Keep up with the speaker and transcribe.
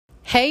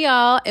Hey,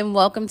 y'all, and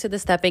welcome to the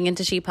Stepping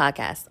Into She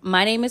podcast.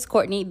 My name is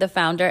Courtney, the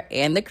founder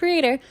and the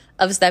creator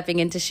of Stepping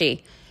Into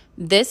She.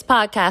 This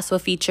podcast will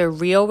feature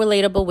real,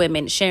 relatable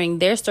women sharing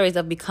their stories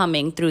of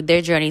becoming through their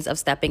journeys of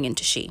stepping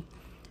into she.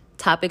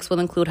 Topics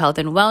will include health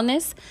and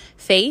wellness,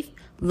 faith,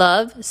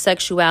 love,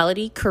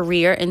 sexuality,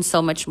 career, and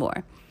so much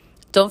more.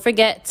 Don't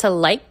forget to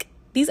like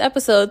these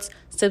episodes,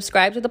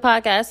 subscribe to the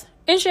podcast,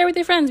 and share with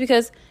your friends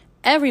because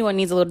everyone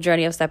needs a little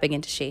journey of stepping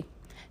into she.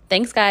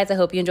 Thanks, guys. I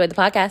hope you enjoyed the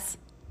podcast.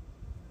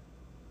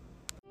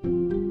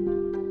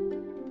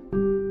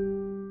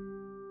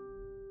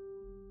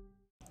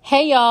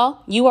 Hey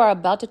y'all, you are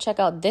about to check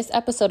out this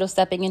episode of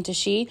Stepping Into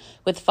She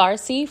with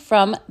Fercci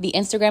from the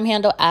Instagram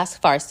handle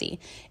Ask Fercci.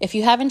 If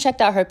you haven't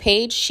checked out her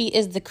page, she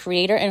is the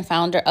creator and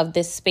founder of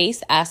this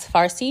space, Ask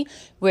Fercci,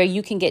 where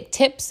you can get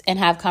tips and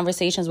have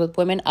conversations with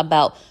women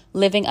about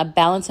living a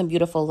balanced and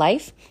beautiful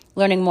life,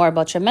 learning more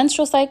about your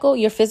menstrual cycle,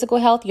 your physical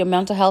health, your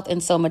mental health,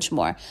 and so much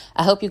more.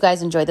 I hope you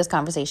guys enjoy this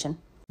conversation.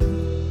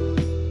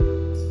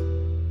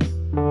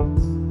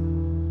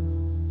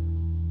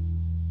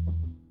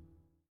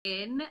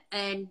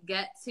 And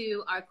get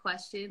to our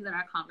questions and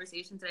our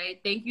conversation today.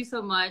 Thank you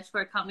so much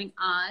for coming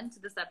on to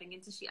the Stepping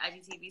Into She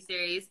IGTV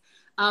series.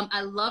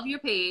 I love your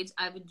page.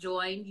 I've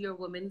joined your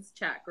women's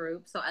chat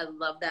group, so I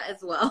love that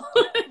as well.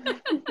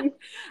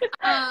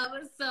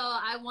 So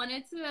I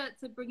wanted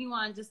to bring you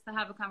on just to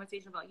have a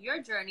conversation about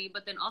your journey,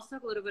 but then also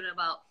talk a little bit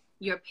about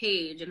your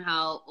page and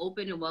how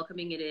open and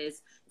welcoming it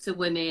is to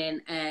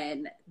women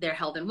and their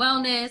health and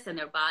wellness and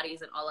their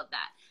bodies and all of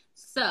that.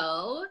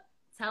 So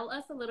tell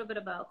us a little bit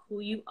about who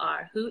you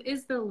are. Who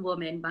is the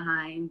woman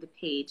behind the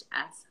page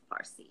Ask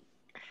Fercci?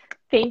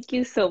 Thank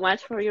you so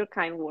much for your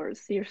kind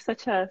words. You're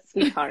such a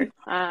sweetheart.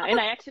 And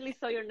I actually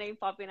saw your name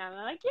popping up.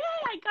 I'm like, yeah,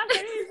 I got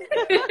her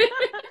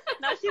in.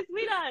 Now she's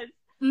with us.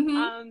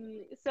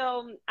 Mm-hmm.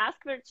 So Ask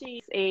Fercci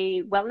is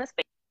a wellness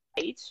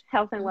page,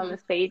 health and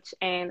wellness page.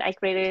 And I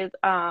created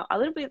a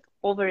little bit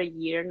over a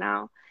year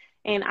now.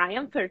 And I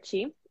am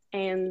Fercci.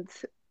 And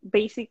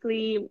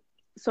basically,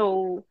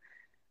 so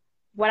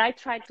what I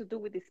try to do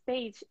with this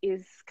page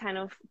is kind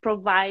of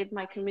provide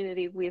my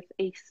community with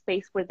a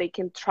space where they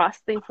can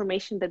trust the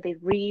information that they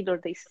read or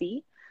they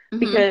see. Mm-hmm.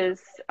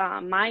 Because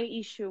my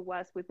issue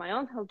was with my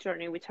own health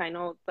journey, which I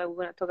know that we're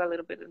going to talk a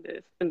little bit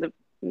in the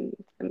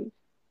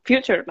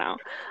future now,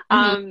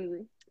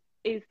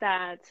 is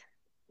that,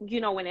 you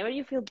know, whenever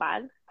you feel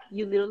bad,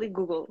 you literally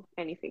Google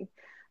anything.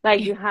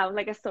 Like you have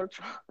like a search.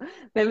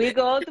 Let me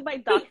go to my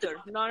doctor.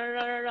 No.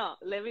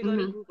 Let me go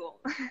to Google.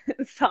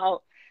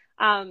 So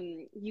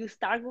you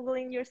start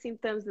Googling your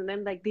symptoms, and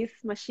then like this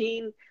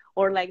machine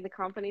or like the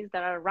companies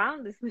that are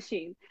around this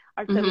machine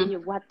are telling you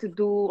what to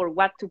do or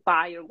what to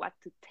buy or what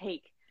to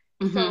take.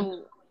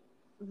 So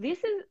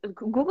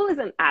Google is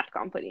an ad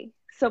company.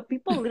 So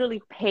people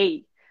literally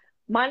pay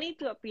money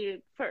to appear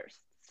first.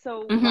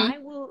 So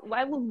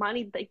why will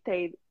money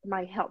dictate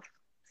my health?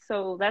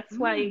 So that's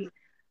why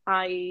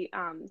I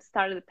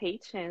started the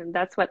page, and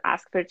that's what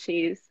Ask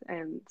Fercci is.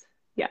 And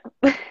yeah.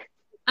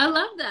 I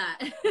love that.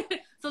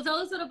 So tell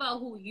us a little about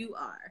who you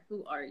are.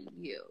 Who are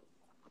you?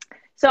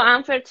 So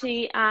I'm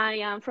Fercci. I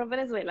am from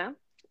Venezuela.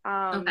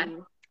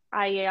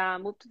 I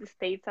moved to the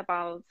States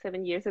about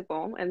 7 years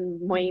ago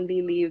and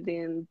mainly lived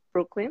in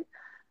Brooklyn.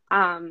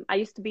 I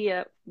used to be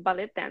a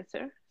ballet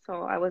dancer.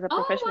 So I was a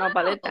professional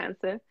ballet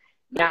dancer.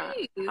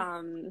 Nice.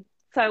 Yeah.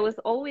 So I was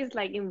always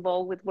like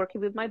involved with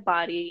working with my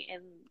body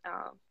and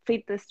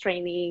fitness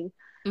training.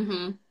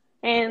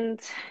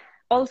 And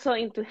also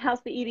into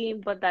healthy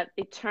eating, but that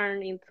it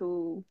turned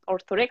into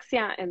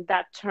orthorexia, and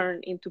that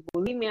turned into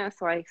bulimia.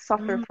 So I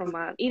suffered from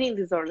an eating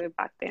disorder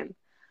back then.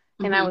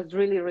 And I was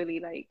really,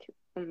 really like,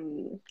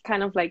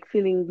 kind of like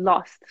feeling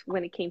lost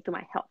when it came to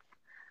my health.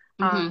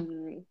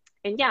 And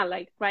yeah,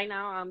 like right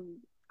now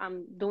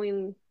I'm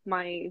doing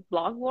my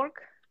blog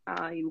work.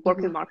 I work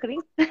in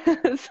marketing. So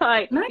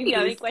if you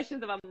have any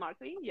questions about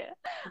marketing,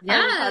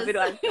 I'm happy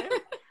to answer.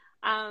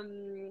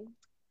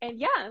 And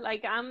yeah,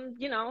 like I'm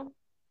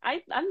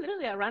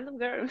literally a random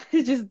girl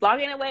just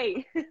blogging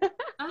away.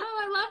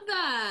 I love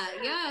that.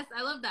 Yes,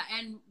 I love that.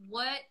 And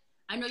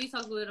I know you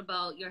talked a little bit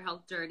about your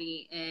health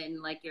journey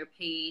and like your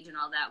page and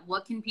all that.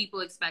 What can people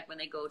expect when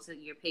they go to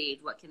your page?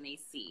 What can they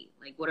see?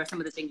 Like, what are some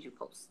of the things you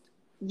post?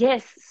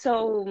 Yes.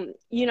 So,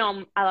 a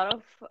lot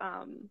of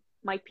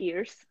my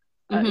peers,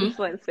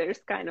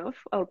 influencers kind of,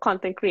 or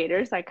content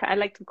creators, I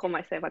like to call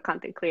myself a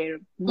content creator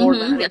more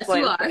than an influencer.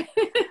 You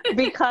are.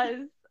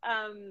 Because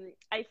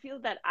I feel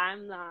that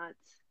I'm not,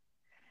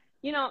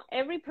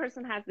 every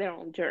person has their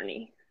own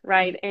journey,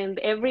 right? And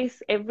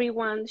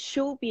everyone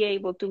should be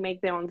able to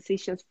make their own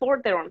decisions for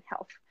their own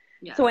health.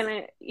 Yes. So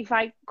if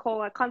I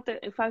call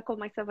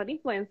myself an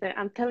influencer,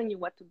 I'm telling you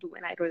what to do,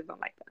 and I really don't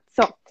like that.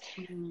 So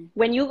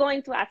when you go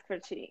into Ask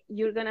Fercci,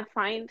 you're gonna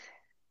find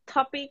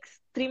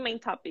three main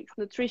topics: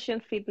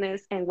 nutrition,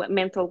 fitness, and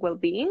mental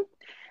well-being.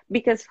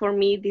 Because for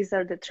me, these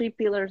are the three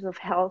pillars of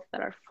health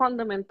that are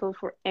fundamental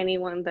for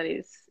anyone that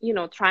is,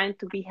 trying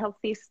to be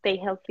healthy, stay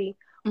healthy,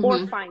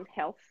 or find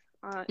health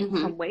in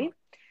some way.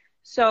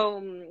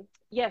 So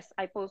yes,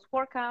 I post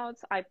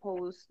workouts, I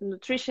post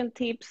nutrition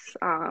tips.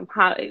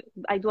 How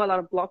I do a lot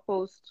of blog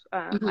posts.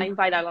 I Mm-hmm.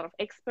 invite a lot of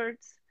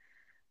experts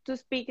to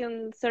speak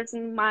in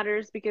certain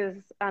matters because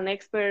an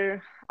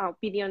expert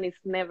opinion is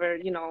never,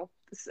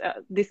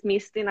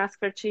 dismissed in Ask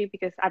Fercci,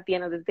 because at the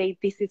end of the day,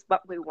 this is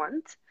what we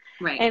want.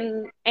 Right.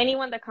 And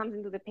anyone that comes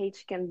into the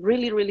page can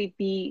really, really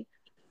be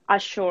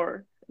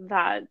assured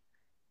that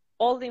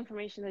all the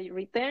information that you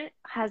read there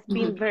has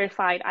been Mm-hmm.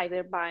 verified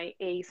either by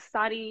a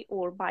study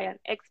or by an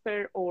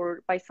expert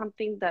or by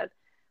something that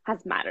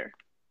has mattered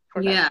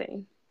for that Yeah.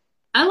 thing.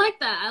 I like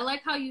that. I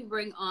like how you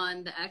bring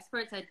on the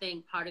experts. I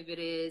think part of it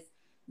is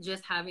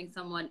just having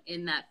someone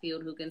in that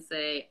field who can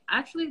say,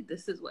 actually,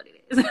 this is what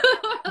it is.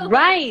 Like,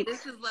 Right.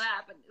 this is what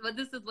happened. But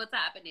this is what's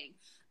happening.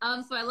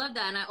 So I love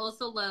that. And I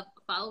also love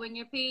following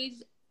your page.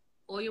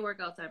 All your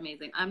workouts are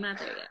amazing. I'm not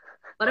there yet,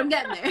 but I'm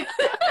getting there.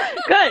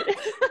 Good.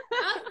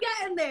 I'm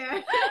getting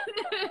there.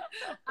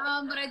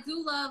 But I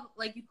do love,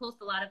 like, you post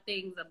a lot of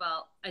things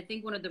about, I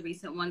think one of the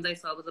recent ones I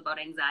saw was about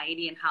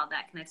anxiety and how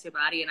that connects your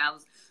body. And I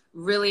was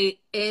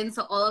really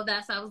into all of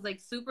that. So I was like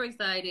super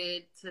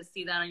excited to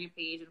see that on your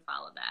page and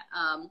follow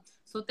that.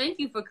 So thank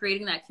you for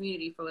creating that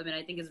community for women.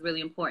 I think it's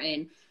really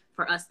important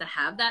for us to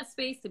have that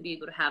space to be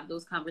able to have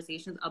those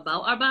conversations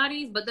about our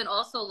bodies, but then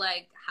also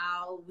like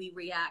how we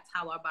react,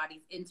 how our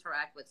bodies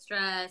interact with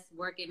stress,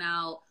 working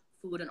out,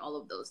 food, and all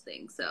of those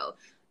things. So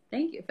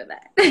thank you for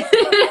that. Thank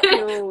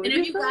you. And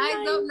if you so guys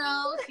nice. don't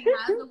know, she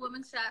has a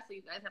women's chat, so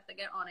you guys have to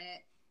get on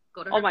it.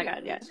 Go to her Oh my page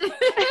God, yes.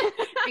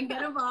 and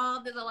get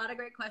involved. There's a lot of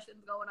great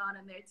questions going on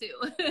in there too.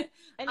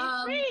 And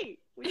it's free,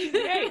 which is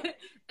great.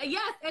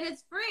 Yes, and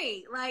it's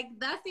free. Like,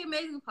 that's the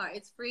amazing part.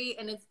 It's free,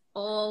 and it's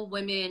all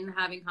women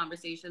having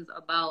conversations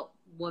about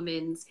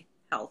women's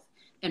health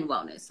and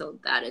wellness. So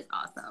that is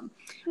awesome.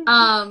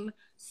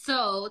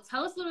 So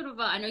tell us a little bit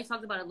about, I know you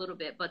talked about it a little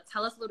bit, but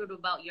tell us a little bit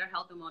about your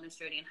health and wellness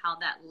journey and how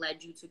that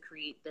led you to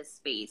create this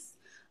space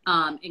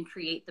and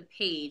create the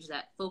page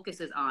that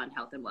focuses on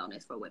health and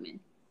wellness for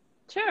women.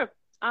 Sure.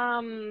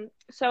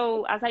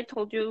 So as I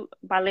told you,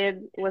 ballet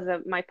was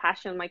my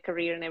passion, my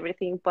career and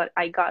everything, but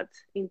I got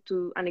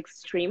into an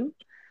extreme,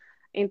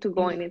 into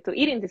going into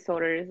eating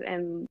disorders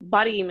and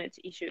body image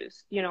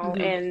issues,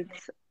 and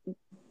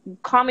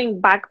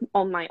coming back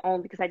on my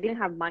own because I didn't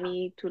have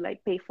money to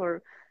like pay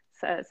for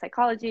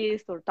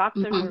psychologists or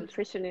doctors or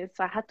nutritionists.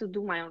 So I had to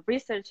do my own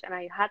research and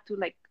I had to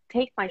like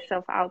take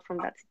myself out from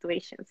that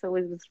situation. So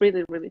it was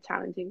really, really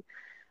challenging.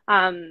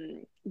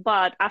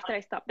 But after I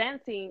stopped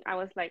dancing, I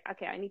was like,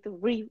 okay, I need to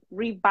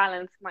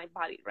rebalance my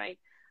body, right?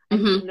 I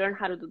need to learn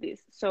how to do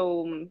this.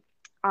 So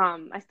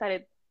I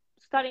started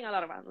studying a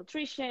lot about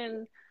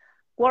nutrition,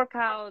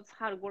 workouts,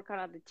 how to work out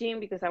at the gym,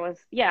 because I was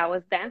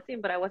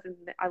dancing, but I was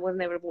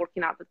never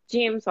working out at the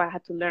gym. So I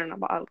had to learn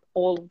about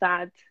all of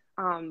that.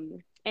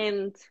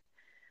 And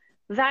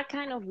that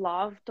kind of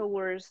love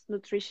towards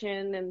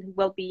nutrition and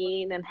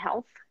well-being and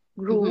health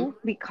grew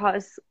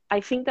because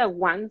I think that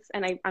once,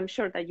 and I'm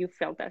sure that you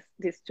felt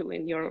this too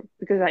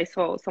because I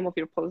saw some of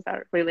your posts that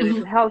are related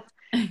to health,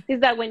 is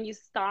that when you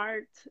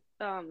start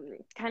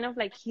kind of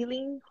like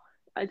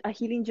a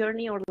healing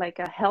journey or like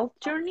a health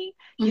journey,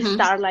 you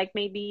start like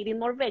maybe eating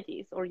more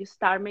veggies or you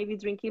start maybe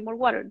drinking more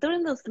water,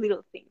 doing those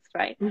little things,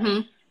 right?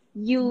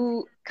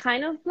 You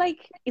kind of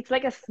like, it's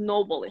like a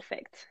snowball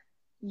effect.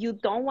 You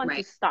don't want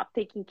to stop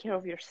taking care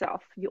of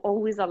yourself. You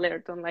always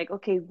alert on like,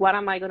 okay, what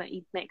am I going to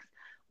eat next?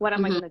 What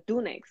am I going to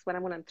do next? What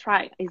I'm going to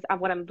try? Is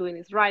what I'm doing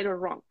is right or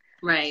wrong?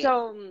 Right.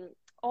 So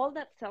all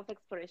that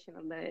self-exploration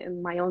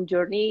in my own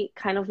journey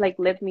kind of like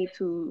led me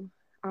to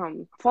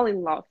fall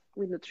in love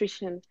with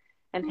nutrition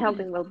and health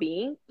and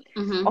well-being.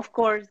 Of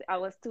course, I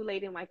was too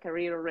late in my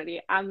career already.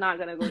 I'm not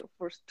going to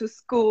go to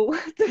school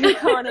to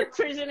become a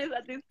nutritionist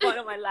at this point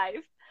of my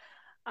life.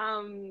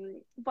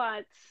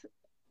 But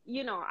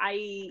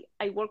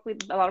I work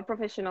with a lot of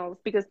professionals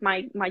because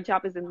my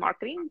job is in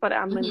marketing, but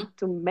I'm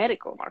into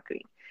medical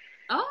marketing.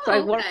 Oh, so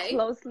I work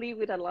closely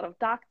with a lot of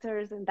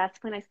doctors, and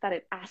that's when I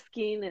started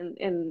asking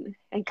and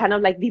kind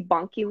of like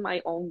debunking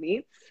my own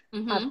myths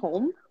at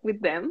home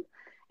with them.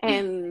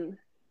 And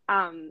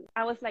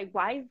I was like,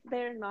 why is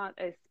there not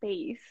a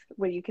space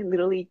where you can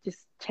literally just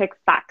check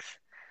facts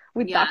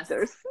with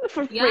doctors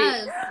for free?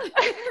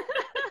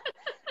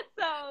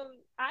 So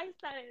I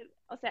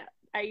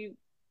started,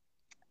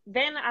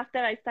 then after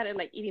I started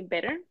like eating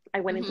better, I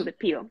went into the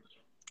pill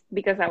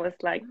because I was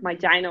like, my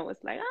gyno was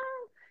like,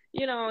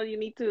 you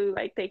need to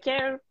like take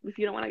care. If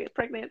you don't want to get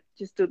pregnant,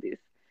 just do this.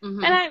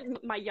 And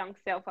my young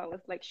self, I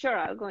was like, sure,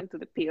 I'll go into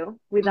the pill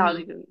without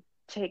even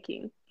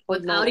checking.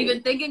 Without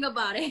even thinking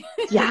about it.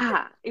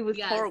 Yeah, it was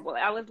horrible.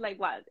 I was like,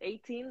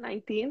 18,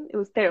 19? It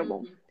was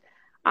terrible.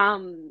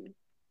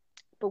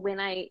 But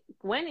when I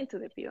went into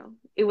the pill,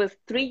 it was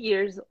 3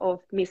 years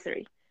of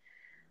misery.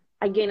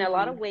 I gained a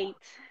lot of weight.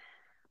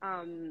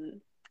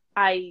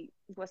 I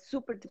was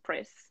super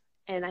depressed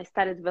and I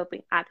started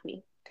developing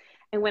acne.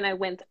 And when I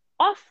went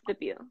off the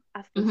pill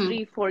after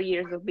 3-4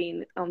 years of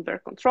being under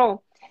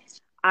control,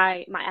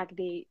 my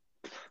acne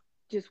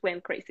just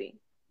went crazy.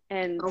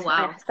 And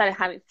I started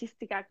having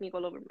cystic acne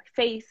all over my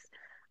face.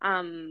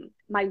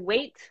 My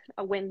weight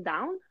went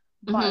down,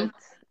 Mm-hmm. but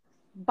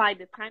by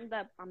the time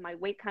that my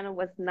weight kind of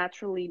was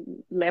naturally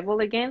level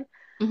again,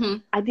 Mm-hmm.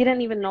 I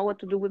didn't even know what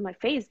to do with my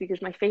face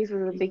because my face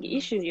was a big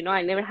issue. You know,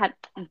 I never had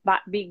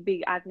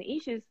big acne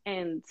issues.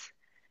 And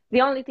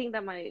the only thing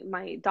that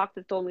my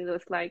doctor told me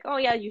was like, oh,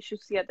 yeah, you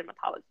should see a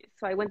dermatologist.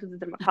 So I went to the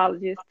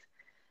dermatologist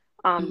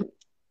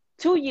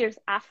 2 years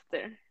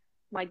after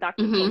my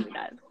doctor told Mm-hmm. me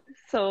that.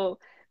 So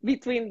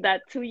between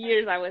that 2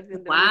 years, I was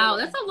in the middle Wow, of,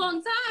 that's a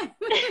long time.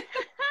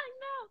 I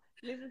know,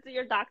 listen to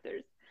your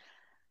doctors.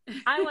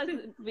 I was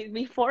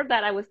before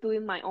that I was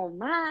doing my own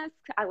mask.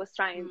 I was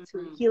trying to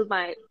Mm-hmm. heal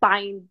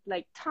buying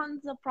like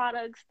tons of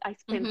products. I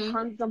spent Mm-hmm.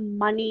 tons of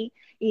money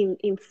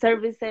in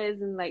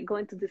services and like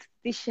going to the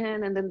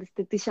esthetician, and then the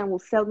esthetician will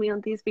sell me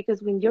on this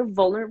because when you're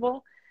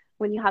vulnerable,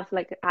 when you have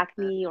like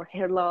acne or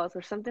hair loss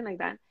or something like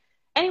that,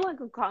 anyone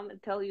can come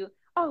and tell you,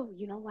 oh,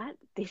 you know what?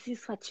 This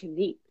is what you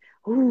need.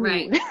 Ooh,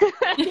 Right.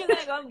 you're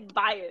gonna go and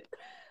buy it.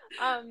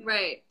 Um,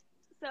 Right.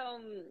 so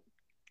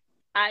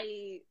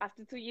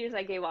after 2 years,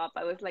 I gave up.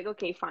 I was like,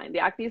 okay, fine. The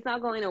acne is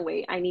not going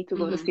away. I need to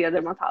go to Mm-hmm. see a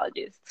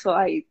dermatologist. So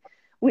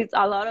with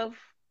a lot of,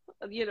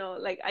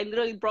 like I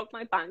literally broke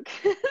my bank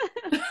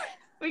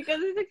because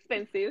it's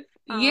expensive.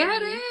 Yeah,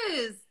 it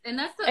is. And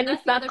And that's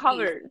it's the not other piece.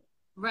 covered.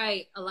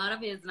 Right. A lot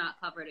of it is not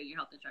covered in your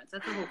health insurance.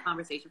 That's a whole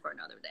conversation for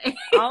another day.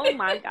 Oh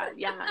my God.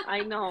 Yeah,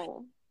 I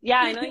know. Yeah,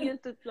 I know you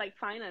into like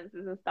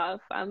finances and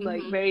stuff. I'm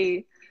like Mm-hmm.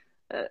 very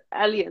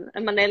alien.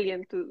 I'm an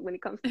alien to when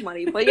it comes to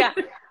money. But yeah,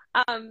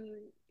 um,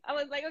 I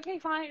was like, okay,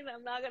 fine.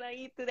 I'm not gonna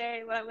eat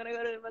today, but I'm gonna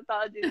go to the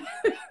dermatologist.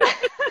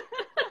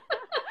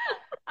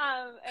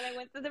 And I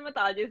went to the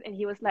dermatologist, and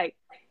he was like,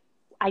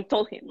 I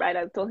told him, right?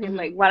 I told him Mm-hmm.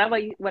 like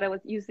what I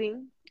was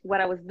using, what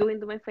I was doing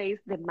to my face,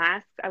 the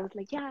mask. I was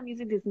like, yeah, I'm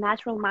using this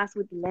natural mask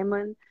with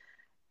lemon.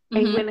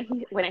 And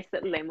Mm-hmm. when I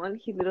said lemon,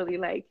 he literally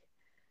like,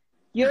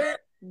 you're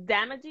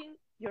damaging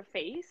your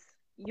face,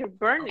 you're Oh,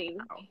 burning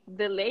wow.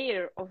 the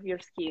layer of your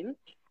skin,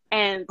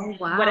 and Oh,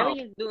 whatever wow.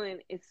 you're doing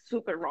is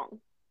super wrong.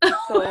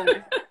 So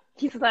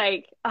he's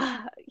like,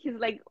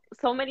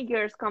 so many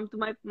girls come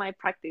to my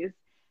practice,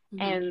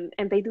 Mm-hmm.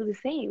 and they do the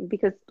same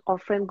because our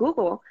friend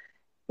Google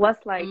was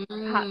like,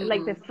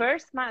 like the Mm-hmm.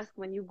 first mask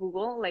when you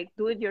Google like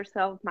do it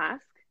yourself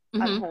mask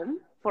at Mm-hmm. home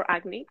for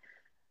acne.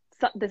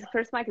 So the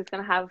first mask is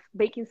gonna have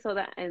baking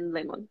soda and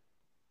lemon,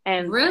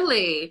 and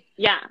Really?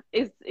 yeah,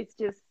 it's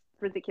just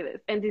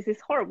ridiculous. And this is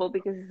horrible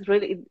because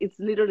it's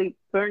literally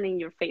burning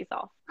your face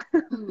off.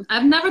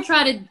 I've never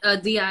tried a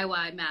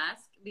DIY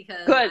mask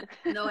because I Good.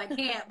 know I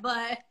can't,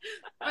 but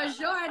for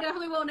sure I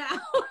definitely will now.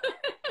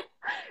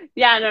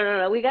 Yeah,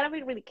 no. We gotta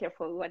be really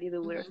careful what you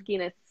do with your Hmm.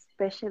 skin,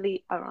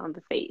 especially around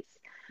the face.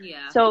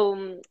 Yeah.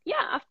 So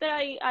yeah, after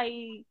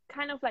I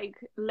kind of like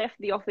left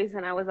the office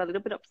and I was a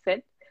little bit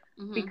upset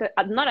Hmm. because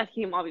not at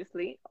him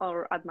obviously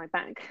or at my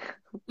bank,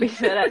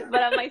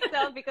 but at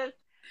myself because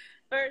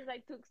first I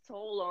took so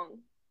long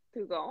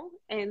to go,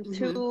 and Hmm.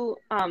 two,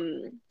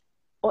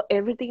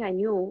 everything I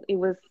knew it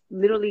was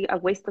literally a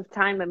waste of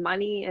time and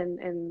money,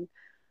 and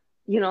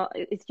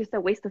it's just a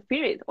waste of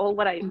period. All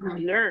what I Hmm.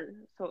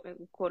 learned, so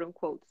quote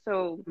unquote.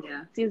 So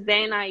Yeah. since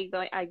then I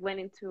went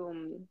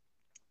into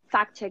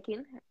fact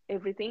checking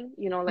everything,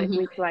 like Hmm.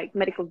 with like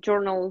medical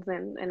journals,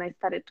 and I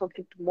started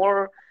talking to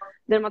more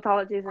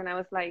dermatologists, and I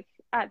was like,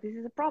 this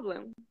is a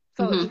problem.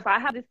 So Hmm. if I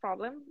have this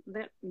problem,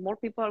 then more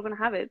people are gonna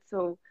have it.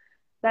 So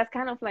that's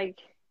kind of like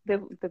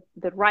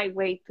the right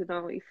way to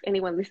know if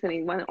anyone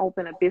listening want to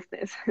open a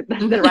business.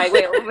 That's the right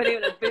way of opening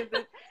a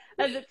business.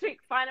 That's the trick.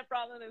 Find a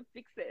problem and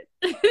fix it.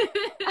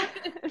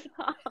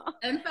 So,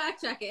 And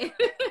fact check it.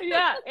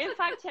 yeah, in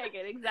fact check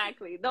it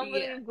exactly. Don't Yeah.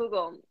 believe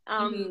Google.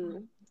 Hmm.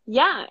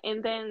 Yeah,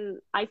 and then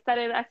I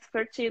started Ask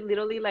Fercci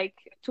literally like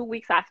 2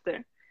 weeks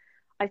after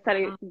I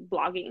started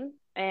blogging,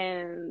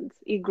 and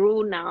it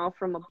grew now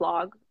from a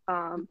blog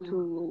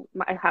to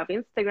I have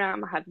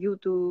Instagram, I have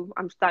YouTube,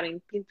 I'm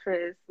starting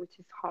Pinterest, which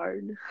is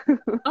hard.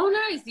 Oh,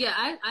 nice. Yeah,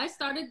 I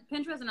started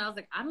Pinterest and I was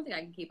like, I don't think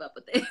I can keep up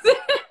with this.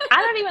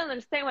 I don't even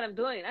understand what I'm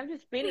doing. I'm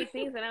just spinning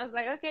things, and I was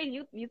like, okay,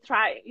 you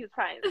try it,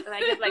 and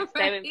I get like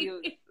 7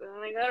 views. Right. And I'm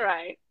like, all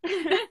right.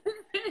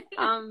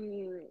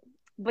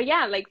 But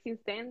yeah, like since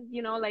then,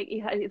 like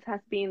it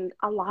has been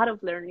a lot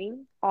of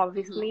learning, Hmm.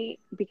 obviously,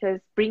 because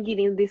bringing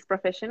in these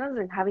professionals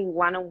and having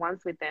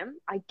one-on-ones with them,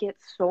 I get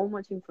so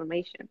much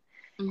information.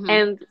 Hmm.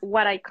 And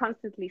what I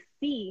constantly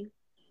see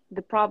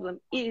the problem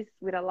is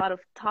with a lot of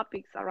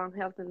topics around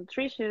health and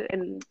nutrition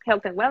and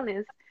health and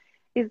wellness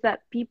is that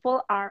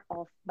people are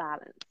off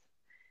balance.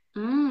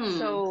 Mm.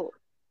 So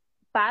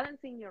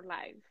balancing your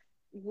life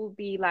will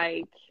be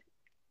like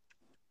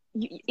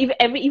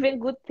even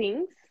good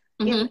things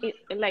Hmm.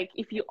 like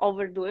if you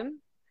overdo them,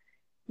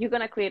 you're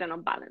gonna create an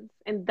imbalance,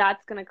 and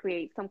that's gonna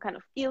create some kind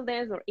of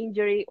illness or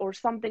injury or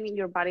something in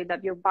your body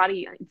that your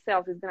body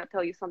itself is gonna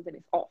tell you something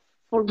is off.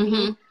 For me,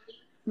 Hmm.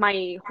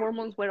 my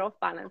hormones were off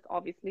balance,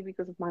 obviously,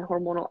 because of my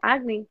hormonal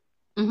acne.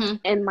 Hmm.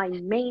 And my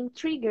main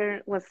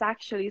trigger was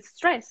actually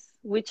stress,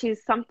 which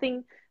is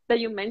something that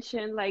you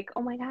mentioned, like,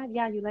 oh my God,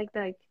 yeah, you like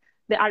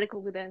the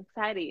article with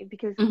anxiety,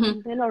 because Mm-hmm.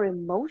 even our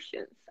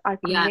emotions are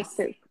Yes.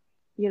 connected,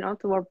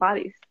 to our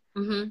bodies.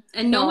 Mm-hmm.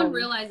 And no one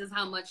realizes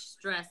how much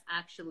stress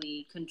actually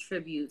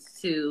contributes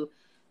to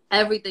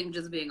everything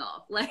just being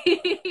off.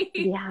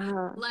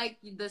 Yeah, Like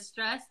the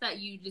stress that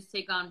you just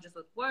take on just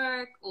with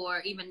work, or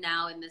even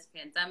now in this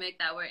pandemic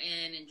that we're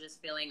in, and just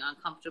feeling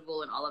uncomfortable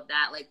and all of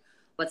that, like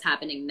what's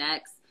happening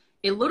next,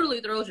 it literally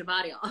throws your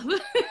body off.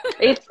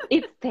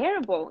 it's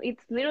terrible.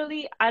 It's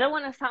literally, I don't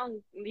want to sound,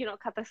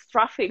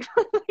 catastrophic.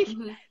 Like,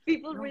 Mm-hmm.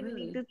 people No, really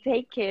need really. to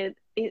take it,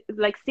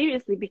 like,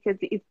 seriously, because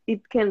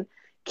it can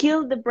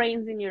kill the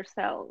brains in your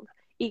cells.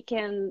 It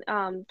can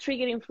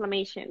trigger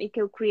inflammation. It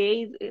can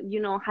create,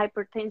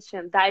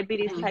 hypertension,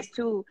 diabetes Mm-hmm. type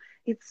 2.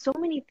 It's so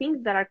many things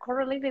that are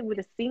correlated with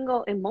a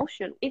single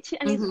emotion. And it's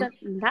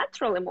Mm-hmm. a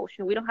natural emotion.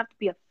 We don't have to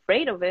be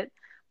afraid of it.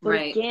 But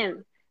Right. again,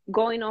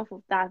 going off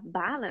of that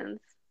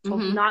balance of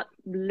Mm-hmm. not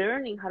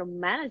learning how to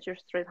manage your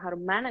stress, how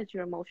to manage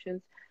your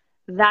emotions,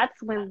 that's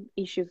when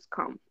issues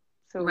come.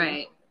 So,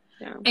 Right.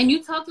 yeah. And you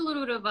talked a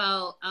little bit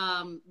about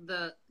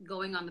the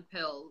going on the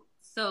pill.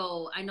 So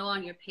I know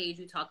on your page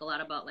you talk a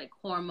lot about like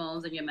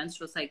hormones and your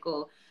menstrual cycle.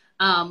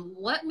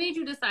 What made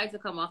you decide to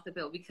come off the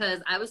pill? Because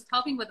I was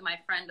talking with my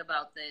friend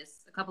about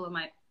this,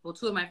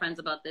 two of my friends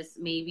about this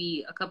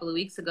maybe a couple of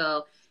weeks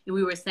ago, and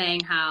we were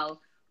saying how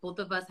both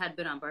of us had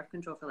been on birth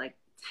control for like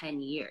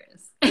 10 years.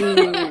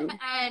 Mm,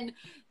 And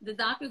the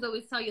doctors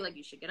always tell you like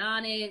you should get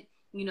on it,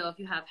 if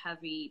you have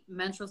heavy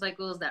menstrual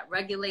cycles, that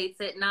regulates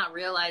it, not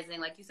realizing,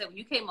 like you said, when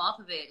you came off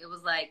of it, it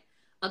was like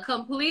a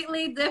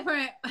completely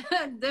different,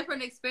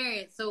 different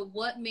experience. So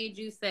what made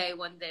you say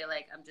one day,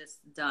 like, I'm just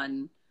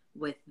done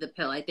with the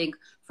pill? I think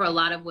for a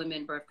lot of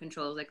women, birth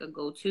control is like a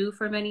go-to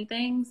for many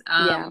things.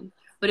 yeah.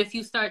 But if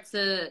you start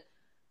to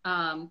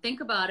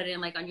think about it,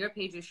 and like on your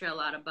page, you share a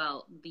lot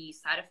about the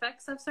side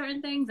effects of certain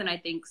things. And I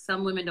think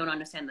some women don't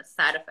understand the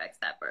side effects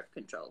that birth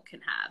control can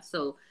have.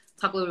 So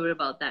talk a little bit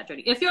about that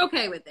journey, if you're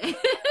okay with it.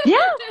 Yeah,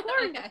 of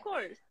course, Okay. of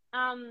course.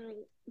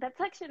 That's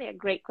actually a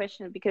great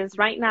question, because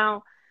right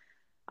now,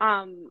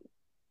 um,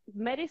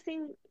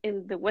 medicine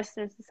in the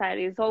Western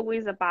society is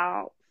always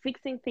about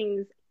fixing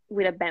things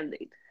with a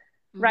band-aid,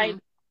 right?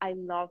 Mm-hmm. I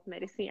love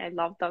medicine, I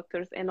love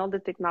doctors and all the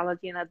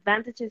technology and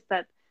advantages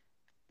that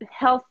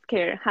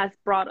healthcare has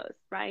brought us,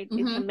 right?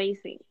 It's Mm-hmm.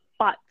 amazing.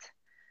 But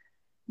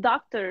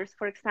doctors,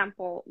 for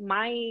example,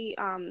 my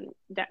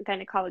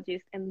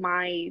gynecologist and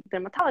my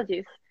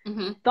dermatologist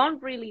Mm-hmm.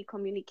 don't really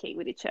communicate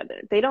with each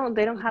other. They don't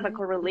have a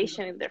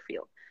correlation in their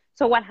field.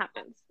 So what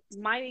happens?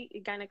 My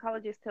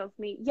gynecologist tells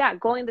me, yeah,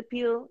 go in the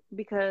pill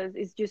because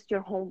it's just your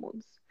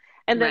hormones.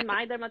 And then Right.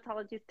 my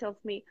dermatologist tells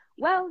me,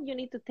 well, you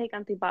need to take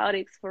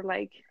antibiotics for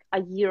like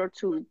a year or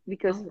two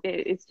because Oh.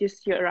 it's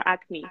just your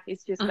acne.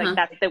 It's just like Uh-huh.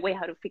 that's the way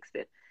how to fix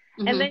it.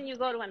 And Mm-hmm. then you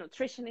go to a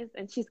nutritionist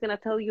and she's gonna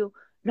tell you,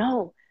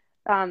 no,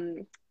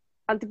 um,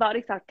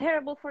 antibiotics are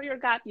terrible for your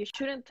gut. You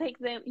shouldn't take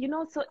them.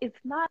 So it's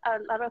not a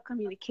lot of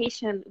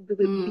communication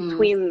Mm.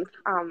 between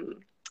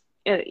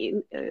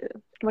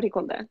what do you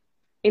call that?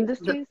 The,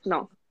 Industries?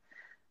 No.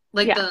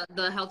 like Yeah,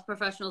 the health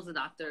professionals, the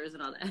doctors,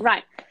 and all that.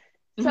 right.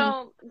 Mm-hmm.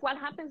 So what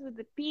happens with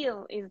the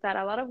pill is that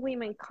a lot of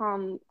women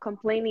come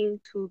complaining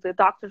to the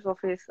doctor's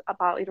office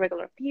about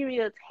irregular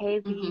periods, Mm-hmm.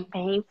 heavy,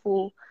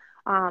 painful,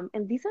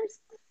 and these are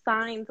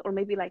signs, or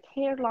maybe like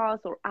hair loss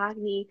or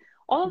acne.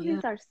 All of Yeah.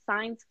 these are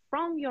signs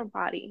from your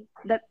body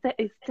that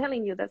is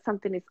telling you that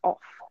something is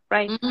off,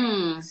 right?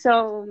 Mm. So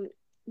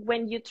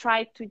when you try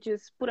to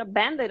just put a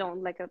band-aid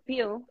on like a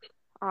pill,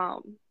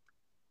 um,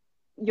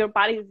 your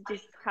body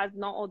just has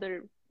no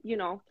other,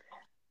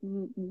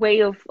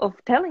 way of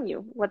telling you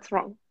what's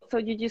wrong. So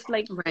you just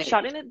like Right.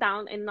 shutting it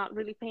down and not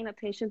really paying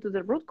attention to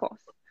the root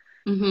cause.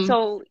 Mm-hmm.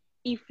 So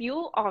if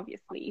you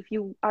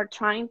are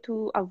trying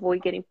to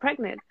avoid getting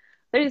pregnant,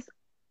 there is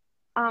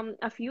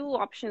a few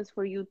options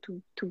for you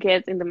to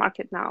get in the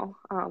market now.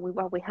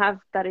 What we have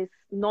that is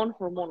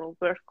non-hormonal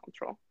birth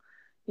control.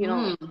 You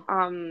know,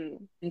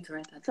 Mm. Need to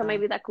write that so down.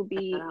 maybe that could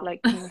Write that be out.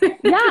 like,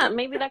 yeah,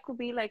 maybe that could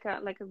be like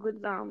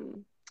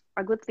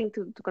a good thing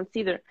to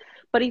consider.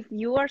 But if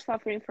you are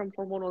suffering from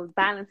hormonal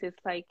imbalances,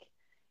 like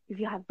if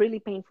you have really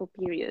painful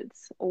periods,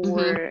 Mm-hmm.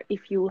 or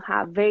if you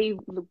have very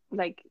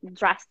like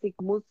drastic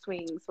mood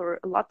swings, or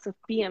lots of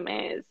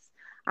PMS,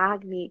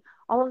 acne,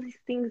 all of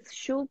these things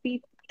should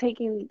be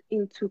taken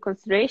into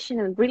consideration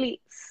and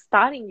really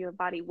studying your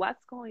body.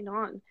 What's going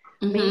on?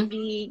 Mm-hmm.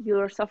 Maybe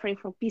you're suffering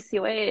from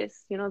PCOS,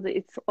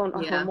 it's on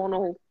a Yeah.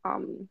 hormonal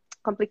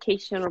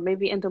complication, or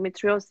maybe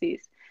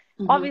endometriosis.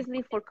 Mm-hmm.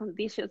 Obviously, for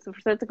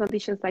certain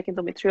conditions like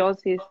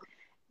endometriosis,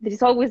 there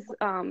is always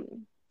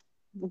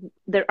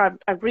there are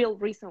a real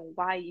reason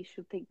why you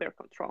should take birth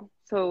control.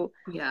 So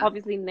Yeah.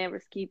 obviously, never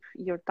skip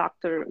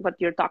what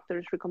your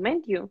doctors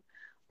recommend you.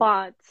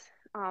 But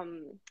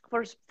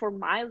for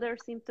milder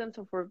symptoms,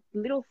 or for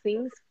little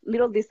things,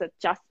 little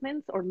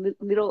disadjustments, or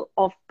little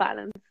off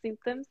balance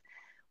symptoms,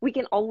 we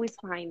can always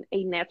find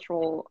a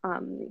natural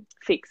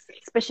fix,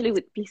 especially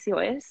with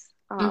PCOS.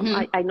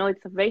 Mm-hmm. I know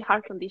it's a very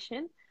hard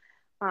condition,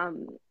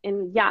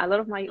 And yeah, a lot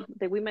of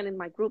the women in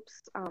my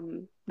groups,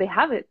 they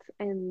have it,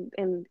 and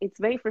it's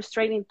very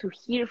frustrating to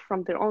hear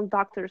from their own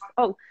doctors,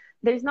 oh,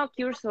 there's no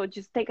cure, so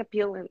just take a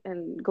pill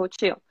and go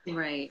chill.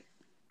 Right.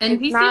 And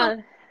It's PCOS not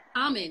is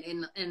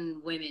common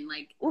in women.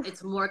 Like, oof.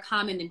 it's more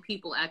common than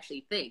people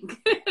actually think.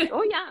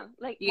 Oh yeah,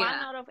 like Yeah. 1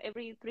 out of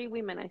every 3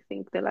 women, I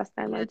think, the last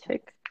time Yeah. I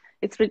checked.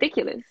 It's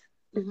ridiculous.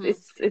 Mm-hmm.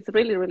 It's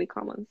really, really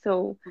common.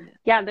 So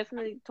yeah,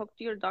 definitely talk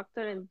to your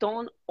doctor, and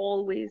don't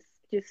always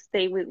just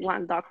stay with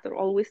one doctor.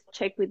 Always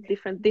check with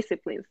different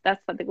disciplines.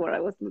 That's what the word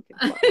I was looking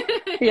for.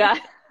 Yeah.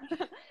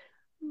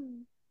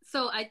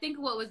 So I think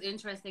what was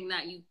interesting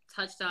that you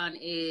touched on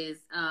is,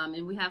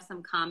 and we have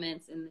some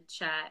comments in the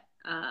chat.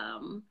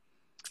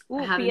 Ooh,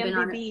 I haven't been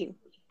on it. PMDD.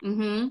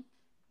 Mm-hmm.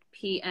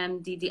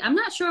 PMDD. I'm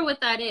not sure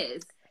what that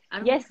is.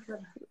 Yes.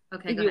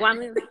 Okay, go you ahead.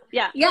 want me?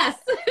 Yeah. Yes.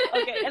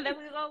 Okay, and then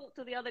we go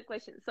to the other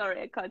question.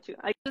 Sorry, I caught you.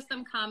 Just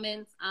some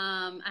comments.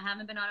 I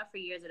haven't been on it for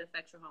years. It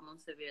affects your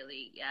hormones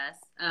severely. Yes.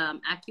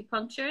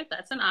 Acupuncture,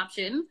 that's an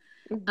option.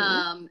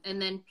 Mm-hmm.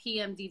 And then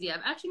PMDD.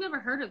 I've actually never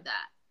heard of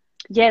that.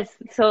 Yes.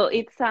 So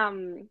it's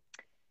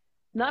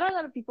not a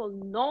lot of people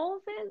know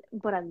of it,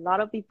 but a lot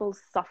of people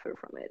suffer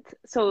from it.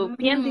 So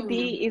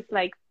PMDD is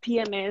like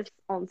PMS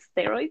on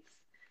steroids.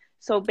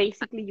 So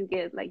basically you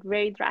get like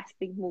very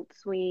drastic mood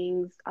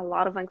swings, a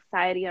lot of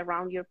anxiety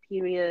around your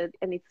period,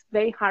 and it's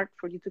very hard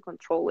for you to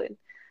control it.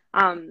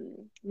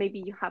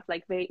 Maybe you have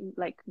like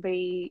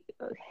very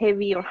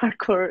heavy or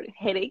hardcore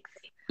headaches,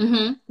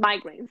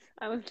 migraines.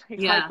 I was like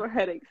hardcore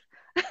headaches.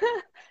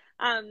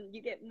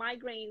 You get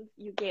migraines,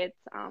 you get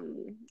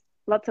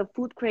lots of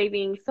food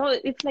cravings. So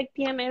it's like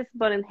PMS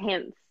but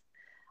enhanced.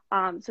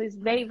 So it's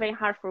very, very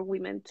hard for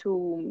women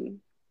to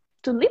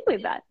live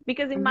with that,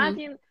 because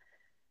imagine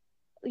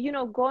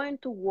going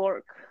to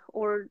work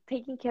or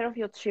taking care of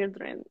your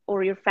children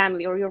or your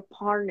family or your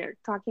partner,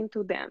 talking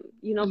to them,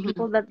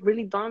 people that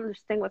really don't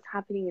understand what's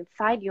happening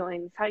inside you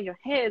and inside your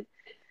head.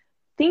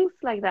 Things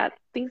like that,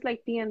 things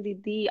like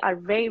PMDD are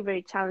very,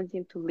 very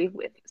challenging to live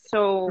with.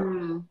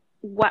 So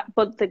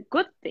but the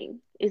good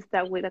thing is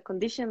that with a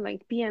condition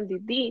like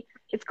PMDD,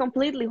 it's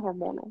completely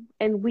hormonal,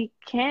 and we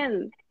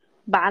can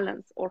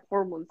balance our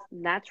hormones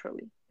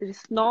naturally.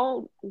 There's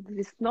no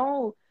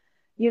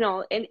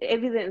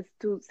evidence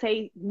to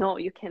say no,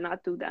 you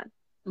cannot do that.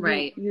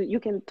 Right. You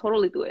can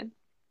totally do it.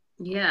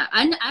 Yeah,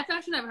 I've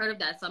actually never heard of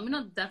that, so I'm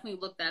gonna definitely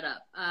look that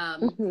up.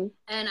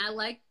 And I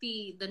like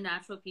the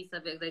natural piece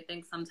of it, because I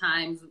think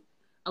sometimes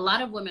a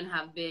lot of women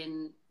have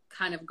been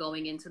kind of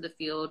going into the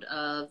field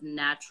of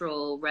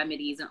natural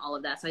remedies and all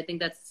of that. So I think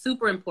that's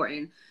super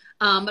important.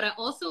 But I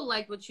also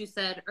like what you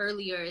said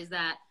earlier, is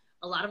that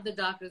a lot of the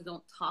doctors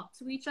don't talk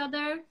to each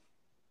other.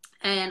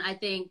 And I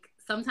think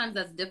sometimes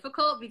that's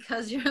difficult,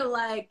 because you're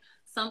like,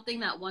 something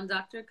that one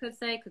doctor could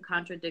say could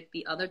contradict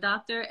the other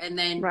doctor. And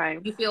then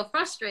you feel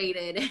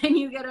frustrated and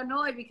you get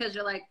annoyed, because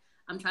you're like,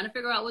 I'm trying to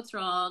figure out what's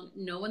wrong.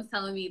 No one's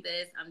telling me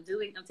this. I'm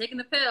taking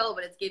the pill,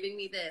 but it's giving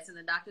me this. And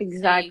the doctor's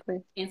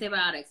saying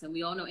antibiotics. And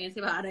we all know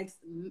antibiotics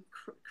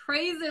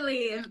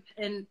crazily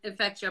and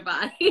affect your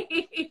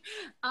body.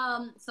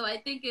 So I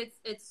think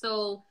it's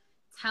so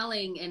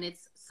telling, and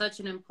it's such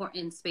an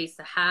important space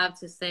to have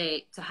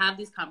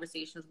these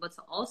conversations, but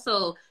to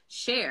also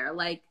share,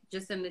 like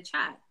just in the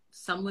chat.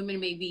 Some women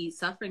may be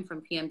suffering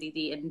from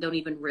PMDD and don't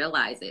even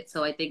realize it.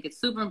 So I think it's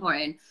super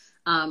important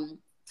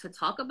to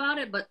talk about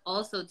it, but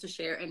also to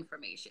share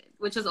information,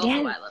 which is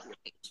also why I love your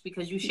page,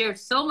 because you share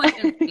so much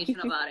information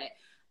about it.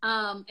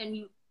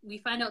 And we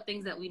find out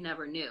things that we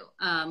never knew.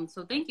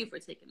 So thank you for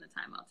taking the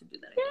time out to do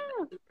that. I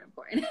think that's super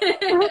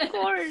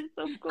important.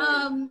 Of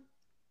course.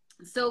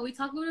 So we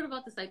talked a little bit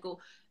about the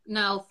cycle.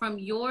 Now, from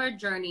your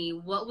journey,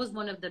 what was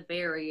one of the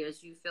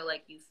barriers you feel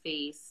like you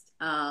faced?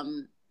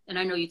 And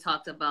I know you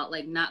talked about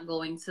like not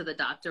going to the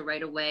doctor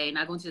right away,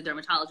 not going to the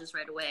dermatologist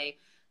right away.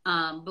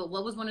 But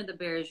what was one of the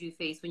barriers you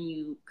faced when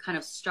you kind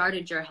of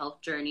started your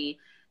health journey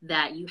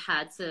that you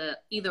had to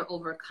either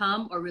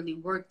overcome or really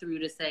work through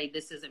to say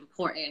this is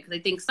important? Because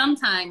I think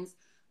sometimes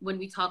when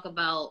we talk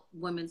about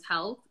women's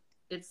health,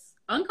 it's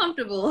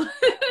uncomfortable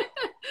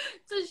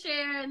to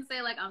share and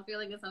say like, I'm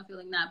feeling this, I'm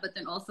feeling that. But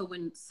then also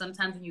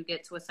sometimes when you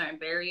get to a certain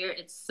barrier,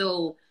 it's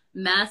so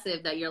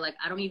massive that you're like,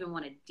 I don't even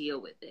want to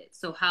deal with it.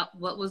 So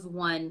what was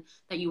one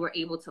that you were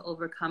able to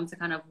overcome to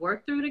kind of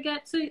work through to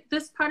get to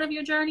this part of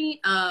your journey?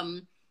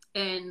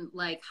 And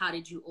like, how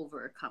did you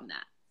overcome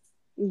that?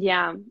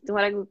 Yeah,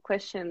 what a good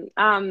question.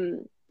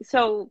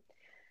 So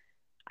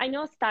I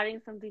know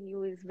starting something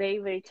new is very,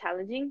 very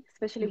challenging,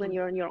 especially when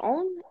you're on your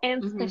own,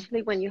 and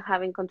especially when you're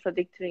having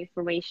contradictory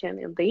information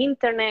in the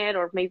internet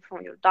or maybe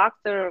from your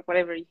doctor or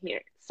whatever you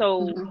hear.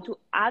 So to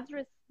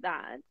address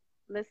that,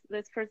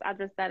 let's first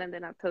address that, and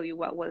then I'll tell you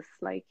what was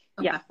like,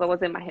 what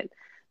was in my head.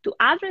 To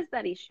address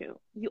that issue,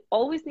 you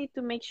always need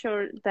to make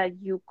sure that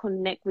you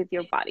connect with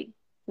your body,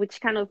 which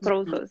kind of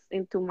throws us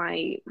into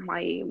my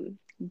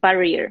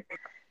barrier.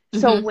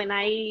 So when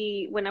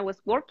I was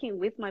working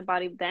with my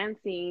body,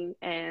 dancing,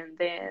 and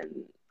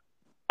then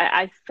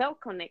I felt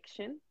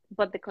connection,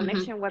 but the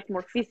connection was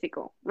more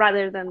physical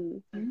rather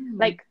than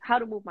like how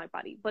to move my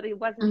body. But it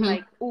wasn't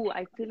like, oh,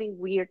 I'm feeling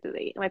weird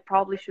today, I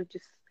probably should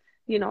just,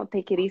 you know,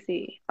 take it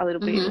easy a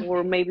little bit,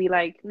 or maybe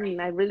like,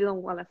 I really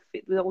don't want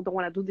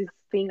to do this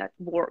thing at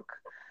work.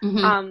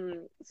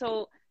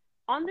 So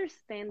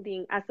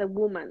understanding as a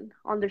woman,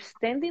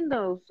 understanding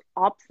those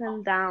ups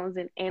and downs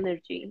in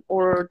energy,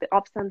 or the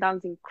ups and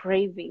downs in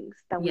cravings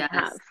that we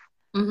have,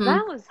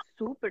 that was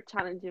super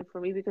challenging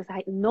for me, because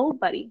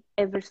nobody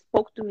ever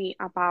spoke to me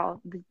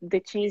about the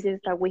changes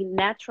that we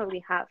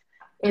naturally have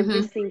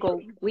every single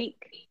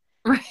week.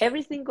 Right.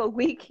 Every single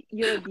week,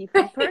 you're a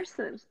different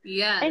person.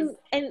 Yes.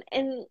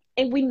 And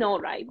we know,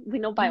 right? We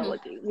know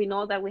biology. We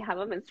know that we have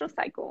a menstrual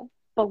cycle,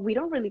 but we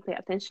don't really pay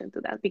attention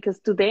to that, because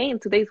today, in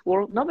today's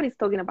world, nobody's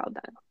talking about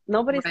that.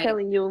 Nobody's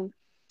telling you,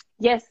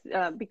 yes,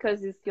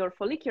 because it's your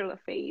follicular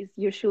phase,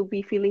 you should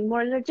be feeling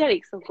more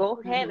energetic. So go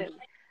ahead and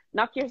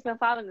knock yourself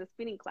out in a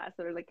spinning class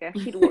or like a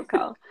HIIT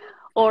workout.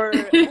 Or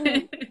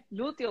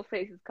luteal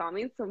phase is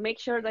coming, so make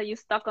sure that you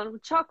stock on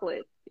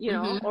chocolate, you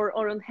know,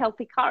 or on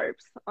healthy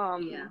carbs.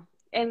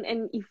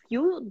 And if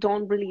you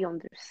don't really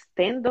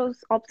understand those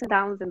ups and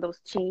downs and those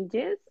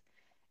changes,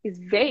 it's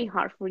very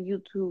hard for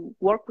you to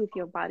work with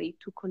your body,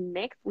 to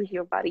connect with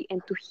your body, and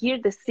to hear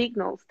the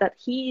signals that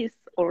he is,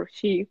 or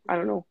she, I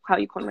don't know how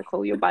you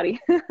call your body,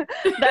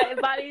 that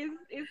body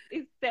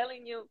is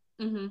telling you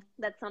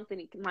that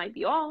something might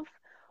be off,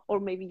 or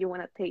maybe you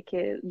want to take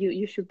it,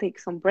 you should take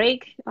some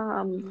break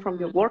from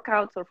your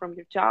workouts, or from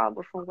your job,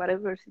 or from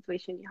whatever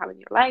situation you have in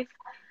your life.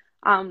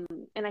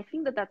 And I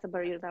think that that's a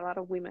barrier that a lot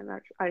of women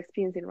are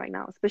experiencing right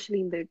now, especially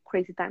in the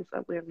crazy times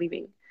that we're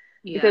living.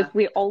 Because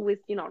we're always,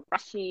 you know,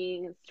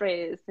 rushing and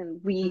stressed, and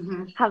we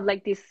have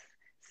like this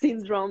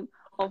syndrome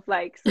of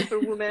like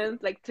superwoman,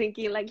 like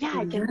thinking like,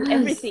 I can do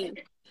everything.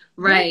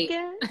 Right.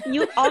 Yeah,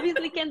 you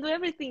obviously can do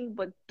everything,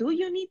 but do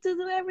you need to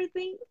do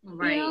everything?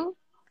 Right. You know?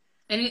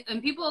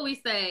 And people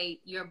always say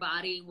your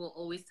body will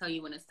always tell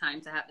you when it's time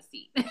to have a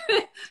seat.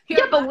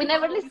 But we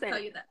never listen. Tell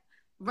you that.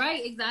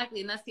 Right, exactly.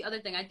 And that's the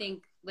other thing. I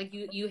think like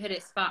you hit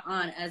it spot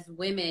on. As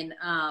women,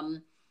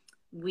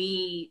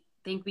 we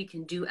think we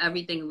can do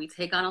everything, and we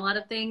take on a lot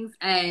of things,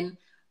 and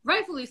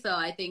rightfully so.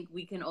 I think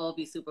we can all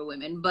be super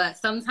women, but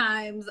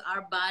sometimes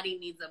our body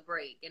needs a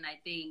break. And I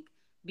think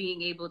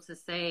being able to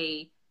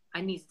say,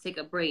 I need to take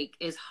a break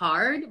is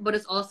hard, but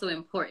it's also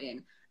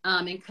important.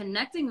 And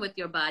connecting with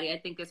your body, I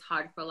think, is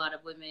hard for a lot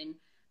of women.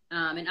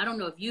 And I don't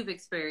know if you've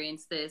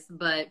experienced this,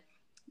 but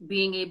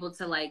being able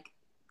to like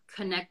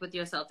connect with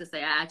yourself to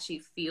say, I actually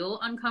feel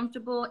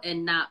uncomfortable,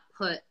 and not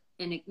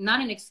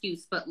not an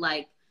excuse, but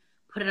like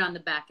put it on the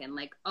back end.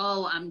 Like,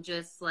 oh, I'm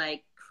just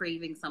like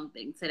craving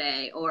something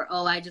today, or,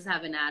 oh, I just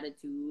have an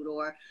attitude,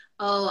 or,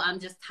 oh, I'm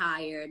just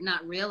tired,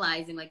 not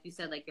realizing, like you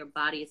said, like your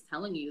body is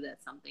telling you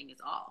that something is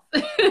off.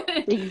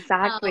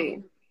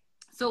 Exactly.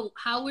 So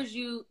how were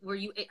you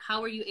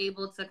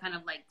able to kind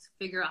of like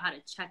figure out how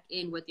to check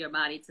in with your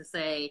body to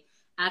say,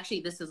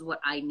 actually, this is what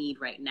I need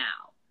right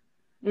now?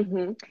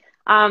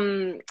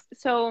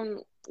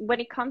 So when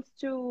it comes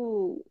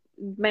to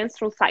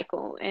menstrual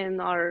cycle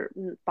and our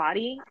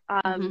body,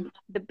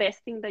 the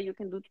best thing that you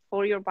can do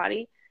for your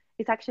body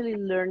is actually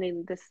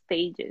learning the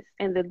stages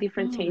and the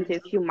different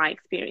changes you might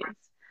experience.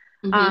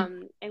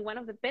 And one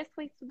of the best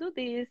ways to do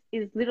this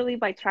is literally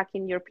by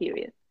tracking your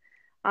period.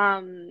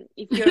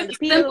 If you're on the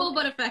pill, simple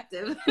but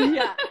effective.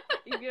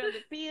 If you're on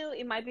the pill,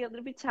 it might be a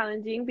little bit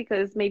challenging,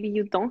 because maybe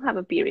you don't have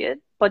a period,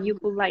 but you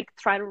could like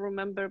try to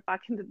remember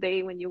back in the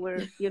day when you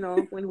were, you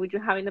know, when you were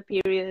having a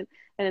period,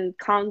 and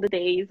count the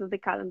days of the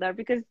calendar,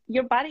 because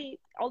your body,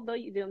 although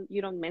you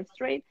don't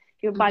menstruate,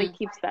 your body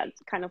keeps that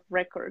kind of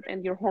record,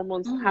 and your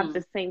hormones have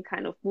the same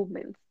kind of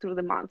movements through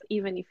the month,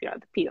 even if you're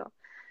at the pill.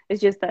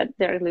 It's just that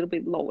they're a little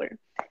bit lower.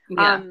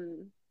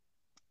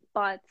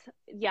 But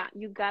yeah,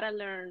 you gotta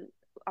learn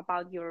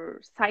about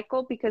your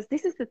cycle, because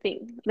this is the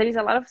thing, there is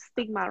a lot of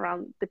stigma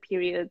around the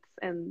periods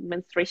and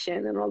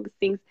menstruation and all these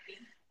things,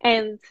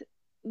 and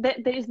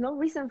there is no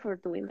reason for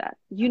doing that.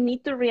 You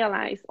need to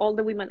realize, all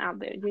the women out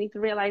there, you need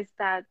to realize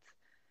that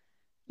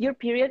your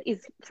period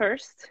is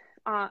first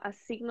a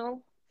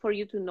signal for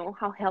you to know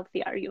how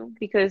healthy are you,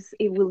 because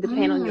it will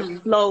depend on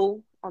your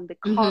flow, on the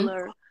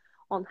color,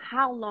 on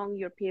how long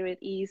your period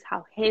is,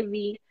 how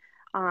heavy,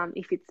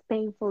 if it's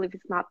painful, if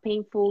it's not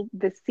painful,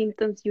 the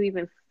symptoms you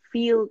even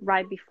feel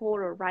right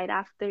before or right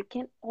after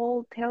can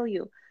all tell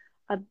you.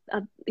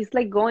 It's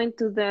like going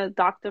to the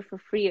doctor for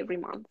free every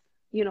month,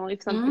 you know,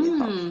 if something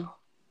is off.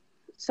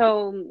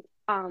 So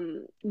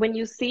when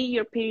you see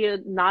your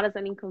period not as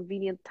an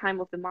inconvenient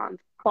time of the month,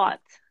 but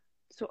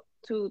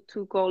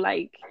to go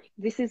like,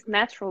 this is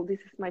natural, this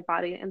is my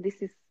body, and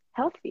this is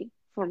healthy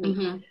for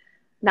me.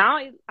 Now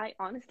I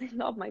honestly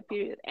love my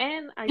period,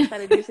 and I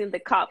started using the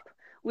cup,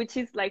 which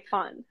is like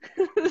fun.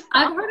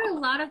 I've heard a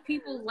lot of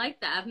people like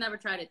that. I've never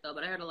tried it though,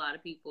 but I heard a lot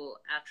of people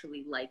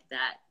actually like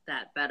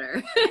that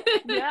better.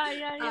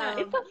 Yeah.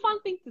 It's a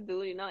fun thing to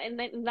do, you know. And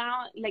then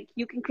now, like,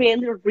 you can create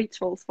little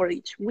rituals for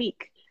each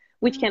week,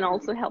 which can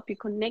also help you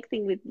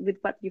connecting with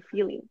what you're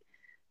feeling.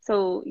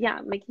 So yeah,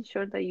 making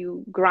sure that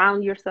you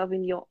ground yourself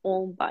in your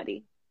own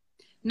body.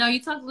 Now,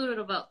 you talked a little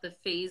bit about the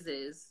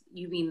phases.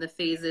 You mean the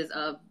phases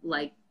of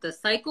like the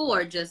cycle,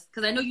 or just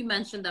because I know you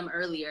mentioned them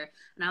earlier,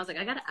 and I was like,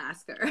 I gotta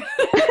ask her Ask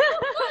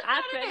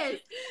what it Fercci.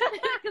 is.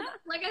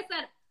 Like I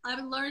said,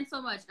 I've learned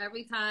so much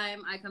every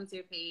time I come to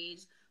your page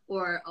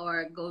or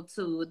go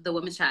to the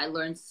women's chat. I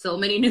learn so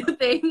many new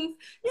things.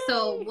 Yay.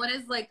 So, what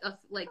is like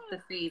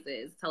the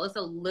phases? Tell us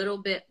a little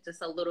bit,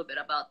 just a little bit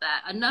about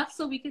that. Enough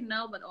so we can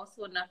know, but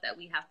also enough that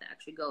we have to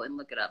actually go and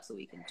look it up so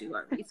we can do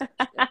our research.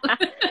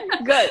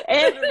 Good.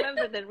 And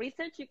remember, the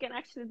research you can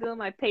actually do on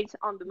my page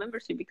on the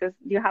membership, because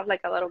you have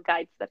like a lot of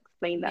guides that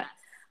explain that.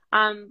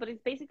 Yes. But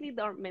it's basically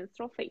our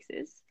menstrual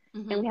phases,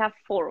 Mm-hmm. and we have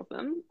 4 of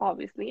them,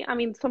 obviously. I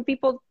mean, some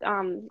people,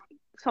 some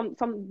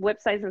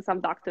websites and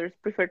some doctors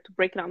prefer to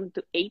break it down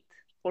into 8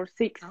 or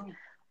 6. Oh.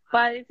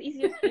 But it's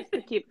easier just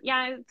to keep.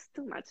 Yeah, it's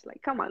too much.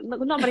 Like, come on,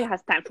 nobody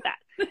has time for that.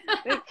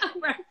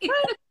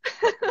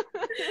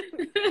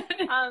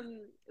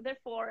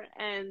 Therefore,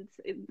 and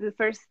the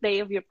first day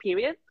of your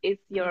period is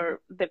the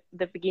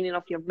beginning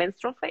of your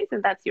menstrual phase,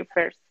 and that's your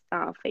first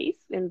phase,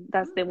 and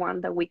that's the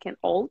one that we can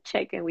all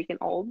check and we can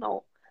all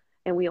know,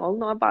 and we all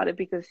know about it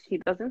because she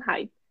doesn't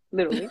hide,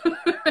 literally.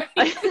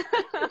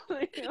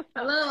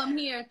 Hello, I'm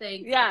here.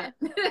 Thanks. Yeah,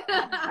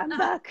 I'm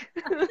back.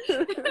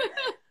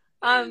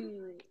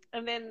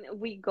 And then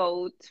we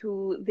go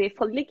to the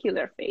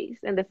follicular phase,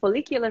 and the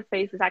follicular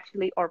phase is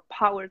actually our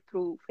power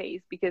through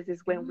phase, because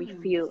it's when we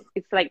feel,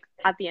 it's like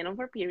at the end of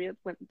our period,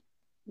 when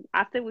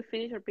after we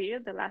finish our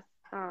period, the last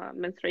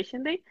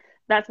menstruation day,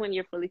 that's when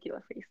your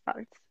follicular phase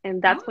starts,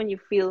 and that's when you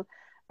feel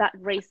that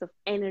race of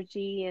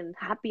energy and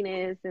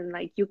happiness, and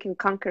like you can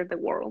conquer the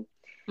world.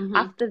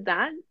 After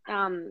that,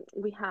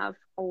 we have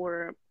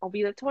our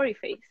ovulatory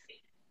phase.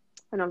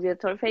 An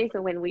ovulatory phase is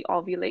when we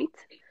ovulate.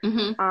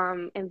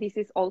 And this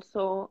is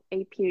also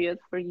a period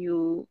for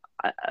you,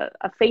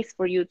 a phase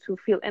for you to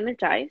feel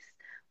energized,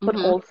 but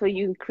also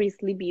you increase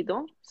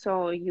libido,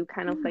 so you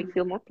kind of like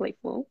feel more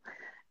playful.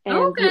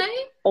 And you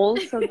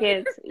also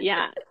get,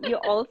 you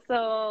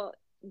also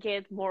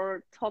get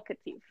more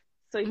talkative.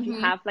 So if you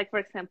have, like, for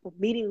example,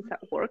 meetings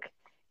at work,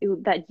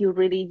 that you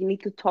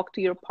need to talk to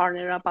your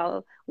partner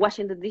about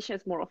washing the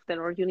dishes more often,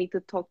 or you need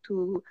to talk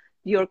to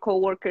your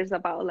coworkers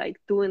about like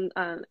doing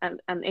an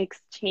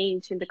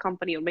exchange in the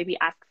company, or maybe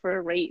ask for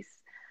a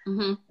raise.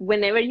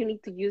 Whenever you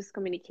need to use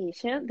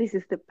communication, this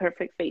is the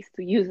perfect phase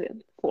to use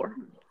it for.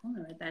 I'm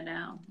gonna write that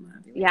down.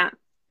 Yeah,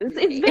 it's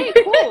very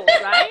cool,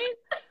 right?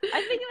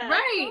 I think that's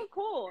so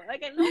cool.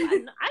 Like, I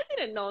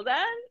didn't know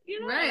that.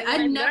 Right.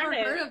 I never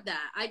heard of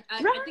that. I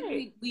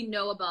think we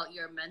know about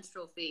your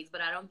menstrual phase,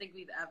 but I don't think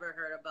we've ever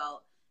heard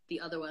about the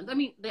other ones. I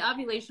mean, the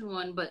ovulation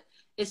one, but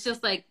it's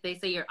just like they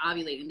say you're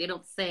ovulating. They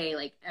don't say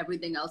like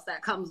everything else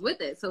that comes with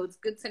it. So it's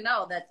good to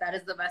know that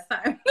is the best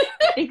time.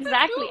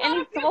 Exactly.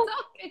 And it's all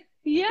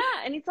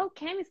and it's all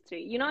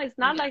chemistry. It's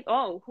not like,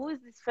 oh, who is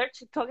this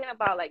Fercci talking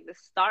about like the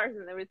stars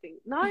and everything?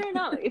 No.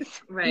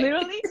 It's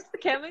literally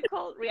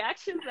chemical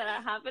reactions that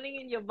are happening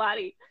in your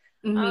body.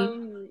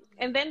 And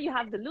then you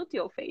have the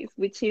luteal phase,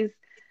 which is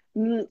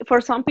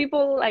for some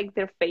people like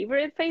their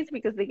favorite phase,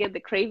 because they get the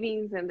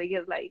cravings and they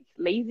get like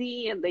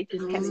lazy and they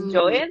just can't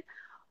enjoy it.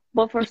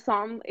 But for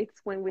some,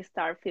 it's when we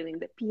start feeling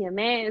the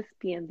PMS,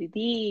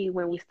 PMDD,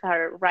 when we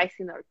start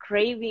rising our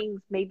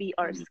cravings, maybe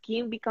our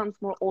skin becomes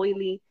more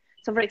oily.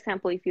 So, for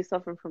example, if you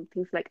suffer from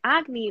things like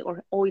acne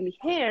or oily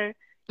hair,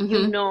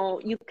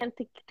 you can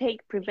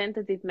take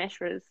preventative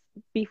measures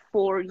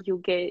before you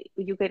get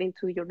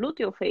into your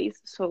luteal phase,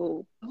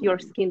 so your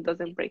skin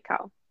doesn't break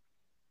out.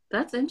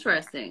 That's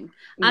interesting.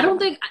 I don't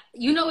think,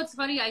 it's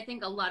funny. I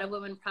think a lot of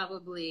women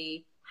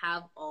probably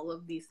have all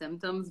of these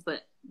symptoms,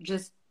 but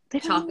just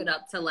chalk it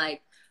up to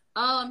like,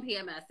 oh, I'm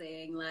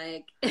PMSing,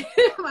 like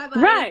my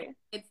body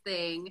its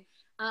thing.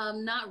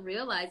 Not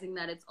realizing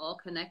that it's all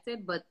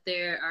connected, but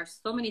there are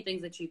so many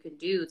things that you can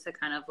do to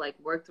kind of like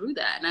work through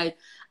that.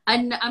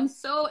 And I'm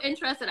so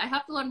interested. I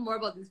have to learn more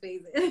about these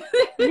phases.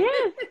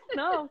 Yes,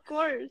 no, of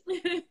course.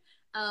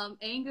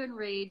 Anger and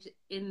rage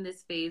in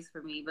this phase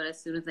for me, but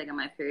as soon as I get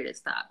my period, it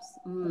stops.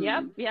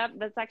 Yep,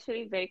 that's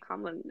actually very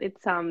common.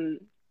 It's and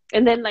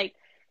then like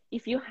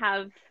if you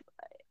have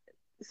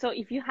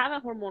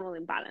a hormonal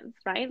imbalance,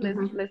 right?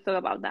 Let's talk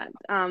about that.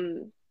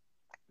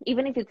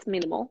 Even if it's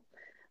minimal,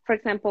 for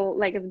example,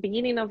 like at the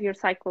beginning of your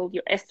cycle,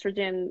 your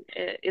estrogen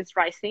is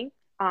rising,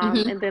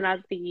 and then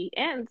at the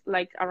end,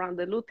 like around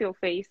the luteal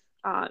phase,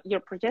 your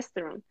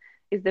progesterone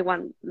is the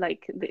one,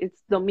 like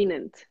it's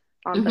dominant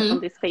on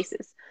these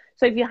phases.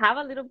 So if you have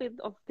a little bit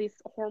of these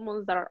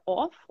hormones that are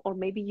off, or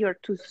maybe you're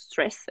too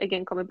stressed,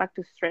 again coming back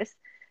to stress,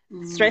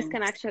 stress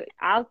can actually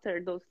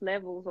alter those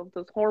levels of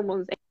those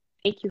hormones and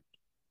make you.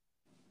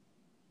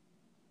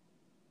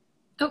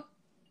 Oh,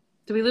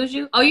 did we lose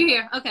you? Oh, you're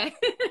here. Okay.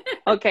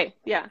 Okay,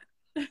 yeah.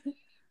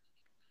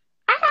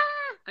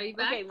 Are you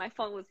back? Okay, my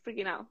phone was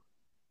freaking out.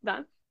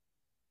 Done?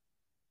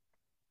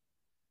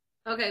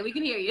 Okay, we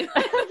can hear you.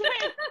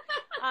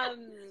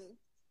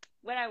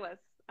 Where I was.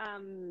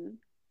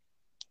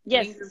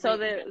 Yes. Bring your So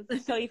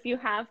baby. if you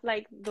have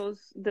like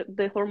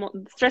the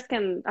hormone stress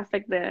can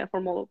affect the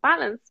hormonal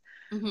balance.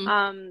 Mm-hmm.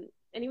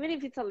 And even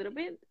if it's a little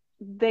bit,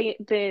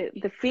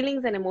 the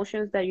feelings and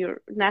emotions that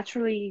you're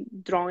naturally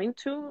drawn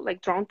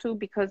to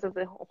because of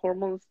the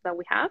hormones that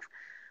we have,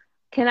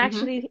 can Mm-hmm.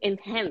 actually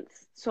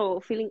enhance.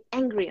 So feeling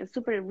angry and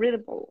super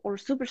irritable or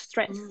super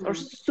stressed or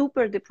Mm-hmm.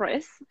 super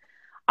depressed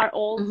are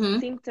all Mm-hmm.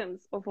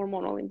 symptoms of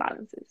hormonal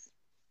imbalances.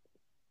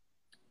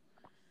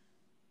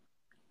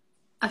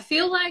 I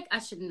feel like I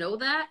should know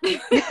that.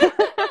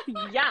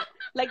 Yeah.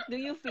 Like, do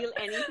you feel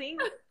anything?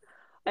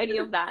 Any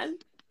of that?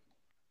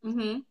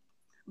 Mm-hmm.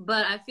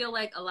 But I feel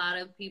like a lot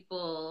of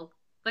people,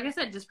 like I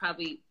said, just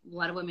probably a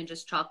lot of women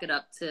just chalk it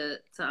up to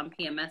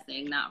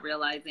PMSing, not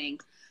realizing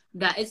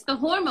that it's the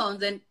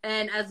hormones,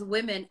 and as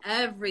women,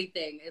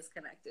 everything is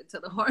connected to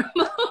the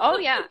hormones. Oh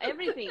yeah,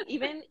 everything.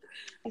 Even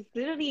it's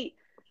literally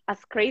as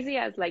crazy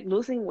as like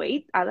losing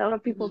weight. A lot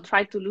of people Mm-hmm.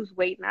 try to lose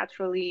weight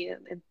naturally,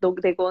 and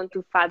they go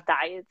into fat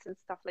diets and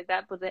stuff like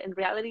that. But in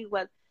reality,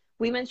 what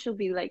women should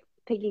be like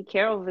taking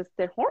care of is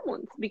their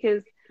hormones,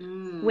 because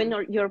when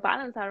Mm. your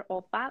balance are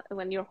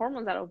when your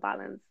hormones are off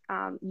balance,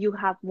 you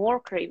have more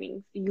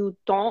cravings. You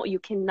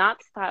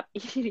cannot stop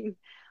eating.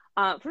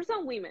 For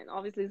some women,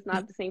 obviously, it's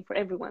not the same for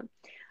everyone.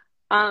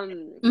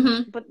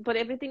 Mm-hmm. But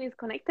everything is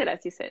connected, as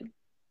you said.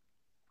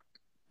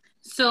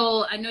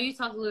 So I know you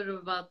talked a little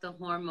bit about the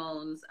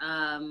hormones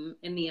and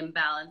the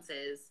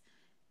imbalances.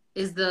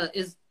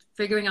 Is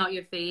figuring out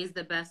your phase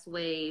the best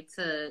way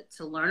to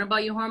learn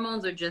about your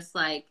hormones, or just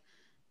like,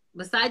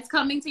 besides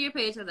coming to your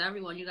page, because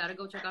everyone, you got to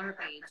go check out her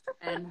page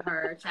and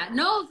her chat.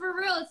 No, for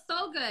real, it's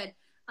so good.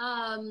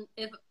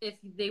 If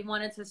they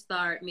wanted to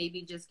start,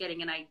 maybe just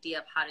getting an idea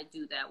of how to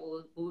do that,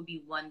 what would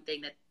be one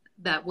thing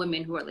that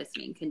women who are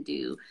listening can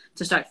do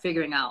to start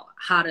figuring out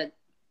how to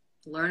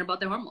learn about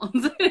their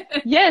hormones?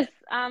 Yes.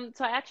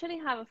 So I actually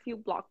have a few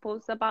blog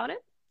posts about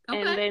it.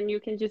 And Okay. then you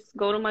can just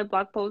go to my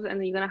blog post,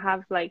 and you're gonna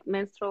have like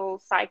menstrual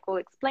cycle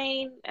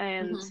explained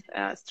and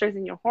Mm-hmm. stress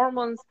in your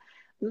hormones.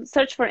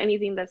 Search for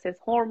anything that says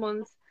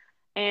hormones,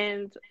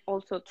 and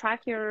also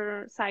track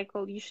your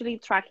cycle. Usually,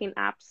 tracking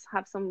apps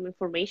have some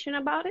information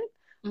about it,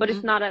 but Mm-hmm.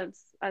 it's not as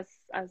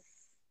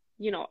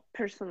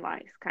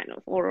personalized kind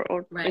of, or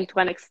and Right. to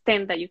an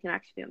extent that you can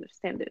actually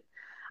understand it.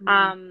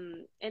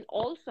 Mm-hmm. And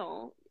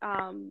also,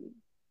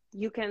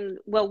 you can,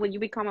 well, when you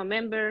become a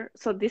member,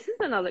 so this is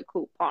another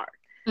cool part.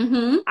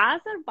 Mm-hmm.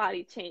 As our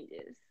body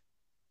changes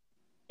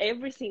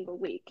every single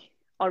week,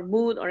 our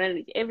mood or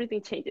energy,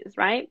 everything changes,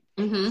 right?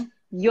 Mm-hmm.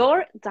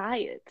 Your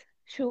diet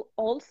should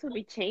also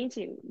be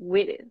changing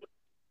with it.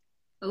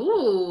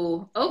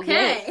 Ooh.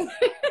 Yes. Okay.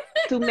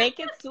 To make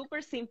it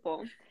super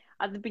simple,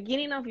 at the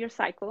beginning of your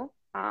cycle,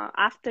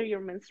 after your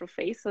menstrual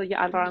phase, so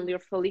yeah, around Mm-hmm. your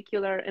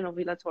follicular and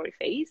ovulatory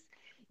phase,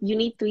 you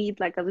need to eat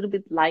like a little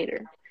bit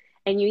lighter,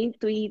 and you need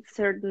to eat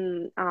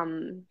certain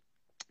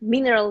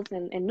minerals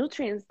and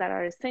nutrients that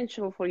are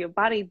essential for your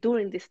body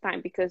during this time,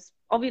 because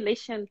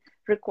ovulation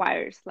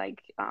requires like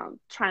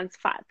trans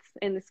fats,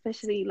 and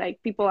especially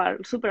like people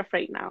are super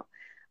afraid now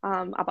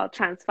about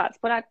trans fats,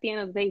 but at the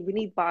end of the day, we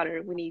need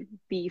butter, we need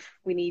beef,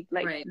 we need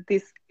like Right.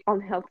 this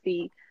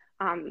unhealthy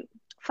um,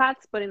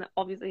 fats, but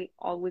obviously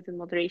always in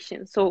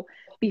moderation. So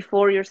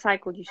before your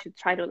cycle, you should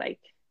try to like,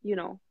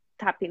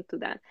 tap into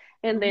that.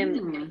 And then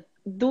Mm.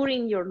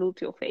 during your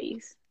luteal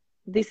phase,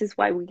 this is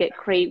why we get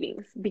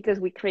cravings, because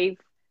we crave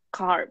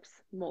carbs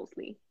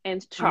mostly,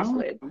 and Oh.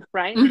 chocolate,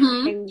 right?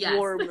 Mm-hmm. And Yes.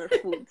 warmer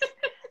foods.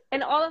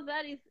 And all of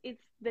that is,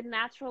 it's the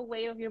natural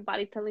way of your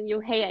body telling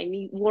you, hey, I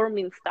need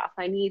warming stuff.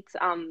 I need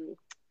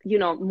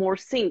more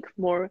zinc,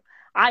 more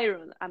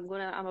iron.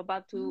 I'm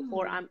about to,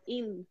 or Mm. I'm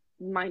in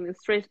my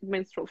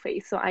menstrual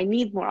phase, so I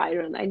need more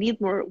iron. I need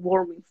more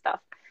warming stuff.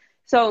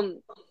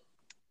 So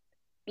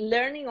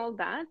learning all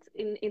that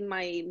in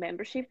my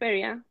membership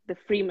area, the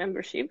free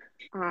membership,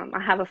 I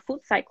have a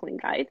food cycling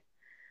guide.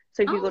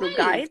 So if you go to Oh, nice.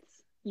 guides,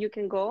 you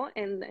can go,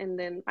 and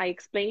then I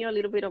explain you a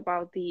little bit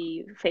about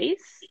the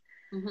phase,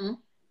 Mm-hmm.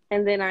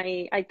 and then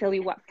I tell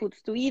you what foods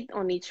to eat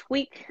on each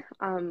week,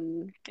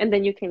 and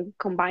then you can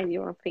combine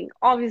your own thing.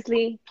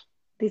 Obviously,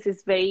 this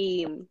is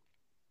very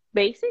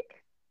basic,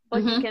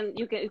 but Mm-hmm.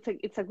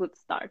 it's a good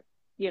start,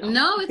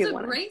 No, if it's you a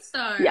want to. great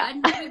start. Yeah. I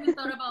never even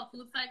thought about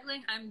food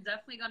cycling. I'm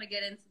definitely gonna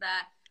get into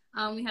that.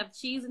 We have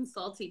cheese and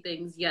salty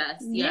things.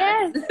 Yes,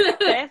 yes. Yes,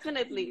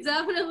 definitely.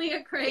 Definitely a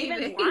Even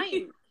craving.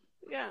 wine.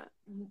 Yeah.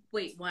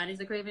 Wait, wine is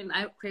a craving?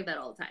 I crave that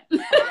all the time.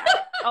 Yeah.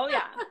 Oh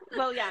yeah.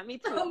 Well, yeah, me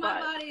too. So my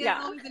But body is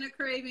yeah. always in a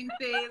craving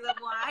phase of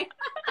wine.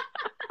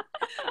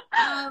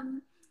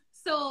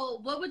 So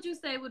what would you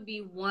say would be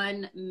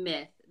one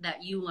myth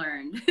that you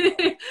learned?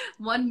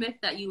 One myth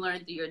that you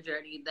learned through your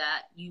journey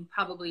that you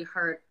probably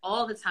heard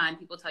all the time,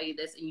 people tell you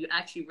this, and you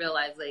actually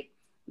realize, like,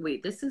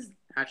 wait, this is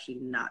actually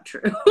not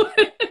true.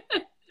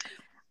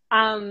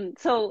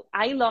 So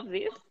I love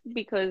this,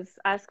 because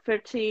Ask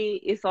Fercci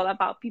is all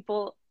about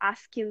people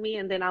asking me,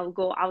 and then I'll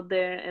go out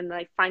there and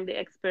like find the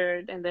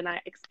expert, and then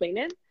I explain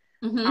it,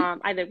 Mm-hmm.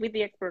 either with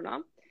the expert or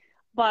not.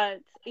 But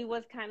it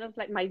was kind of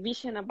like my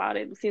vision about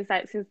it since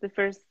the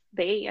first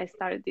day I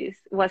started this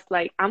was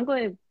like, I'm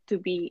going to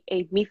be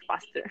a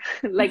mythbuster.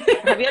 Like,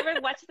 have you ever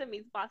watched the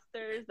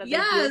Mythbusters that they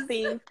Yes. build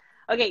things?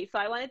 Okay, so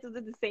I wanted to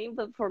do the same,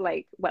 but for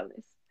like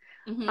wellness.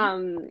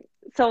 Mm-hmm.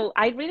 So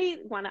I really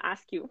want to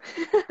ask you.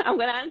 I'm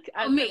gonna answer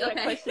Me, that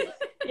okay. question.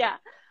 Yeah,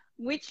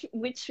 which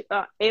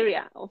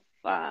area of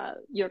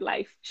your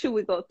life should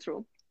we go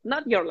through?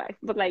 Not your life,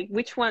 but like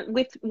which one?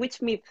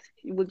 Which myth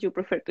would you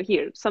prefer to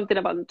hear? Something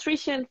about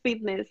nutrition,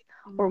 fitness,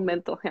 or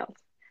mental health?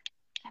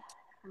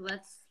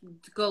 Let's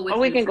go with Or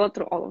we can nutrition. go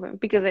through all of them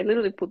because I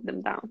literally put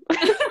them down.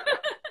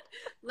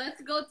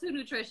 Let's go to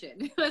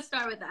nutrition. Let's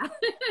start with that.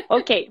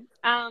 Okay.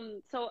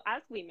 So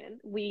as women,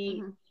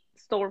 we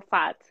store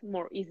fat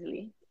more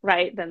easily,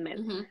 right, than men.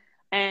 Mm-hmm.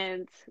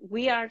 And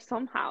we are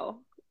somehow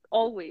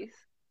always,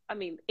 I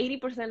mean,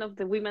 80% of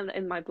the women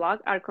in my blog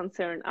are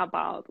concerned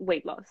about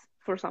weight loss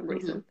for some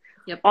reason.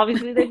 Yep.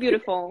 Obviously, they're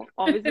beautiful.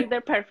 Obviously,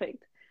 they're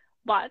perfect.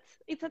 But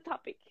it's a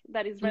topic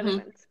that is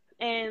relevant.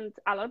 And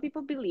a lot of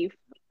people believe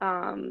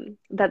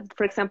that,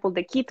 for example,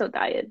 the keto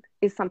diet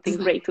is something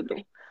great to do,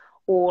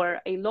 or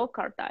a low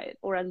carb diet,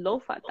 or a low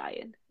fat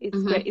diet.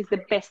 It's great. It's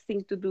the best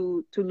thing to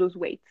do to lose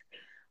weight.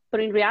 But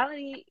in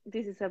reality,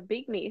 this is a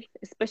big myth,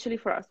 especially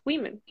for us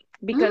women,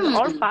 because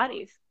our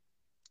bodies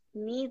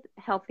need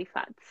healthy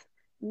fats,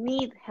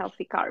 need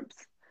healthy carbs,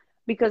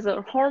 because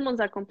our hormones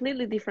are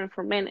completely different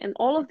from men. And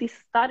all of these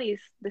studies,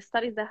 the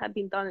studies that have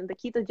been done in the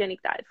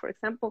ketogenic diet, for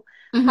example,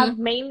 have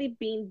mainly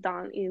been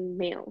done in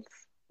males,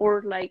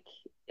 or like,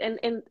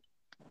 and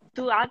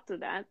to add to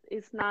that,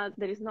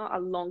 there is not a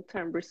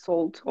long-term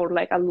result or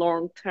like a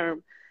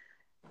long-term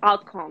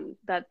outcome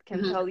that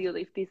can tell you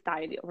if this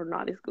diet or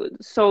not is good.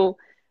 So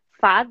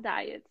fat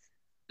diets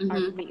are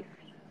myth.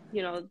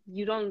 You know,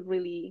 you don't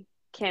really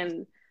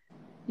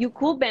you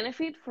could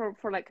benefit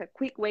for like a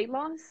quick weight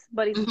loss,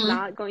 but it's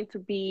not going to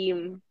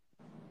be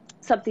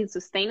something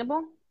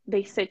sustainable.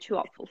 They set you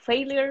up for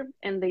failure,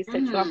 and they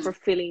set you up for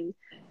feeling,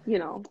 you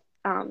know,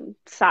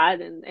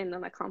 sad and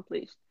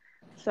unaccomplished.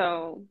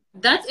 So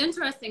that's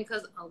interesting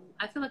because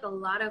I feel like a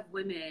lot of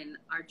women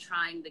are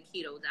trying the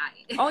keto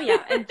diet. Oh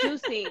yeah, and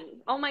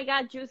juicing. Oh my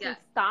God, juicing! Yeah.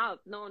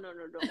 Stop! No.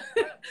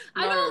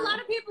 I know a lot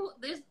of people.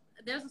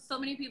 There's so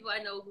many people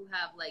I know who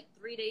have like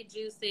 3-day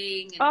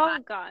juicing.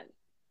 And God.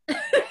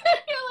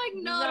 You're like,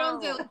 no,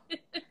 don't do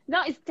it.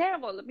 No, it's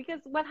terrible because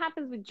what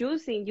happens with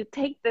juicing, you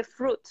take the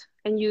fruit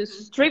and you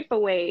strip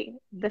away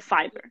the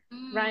fiber,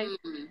 right?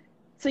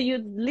 So you're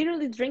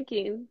literally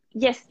drinking,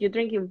 yes, you're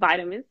drinking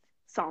vitamins,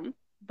 some,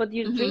 but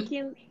you're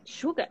drinking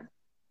sugar.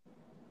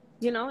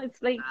 You know,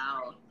 it's like,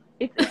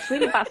 it's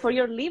really bad for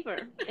your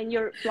liver and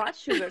your blood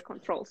sugar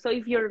control. So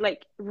if you're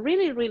like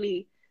really,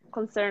 really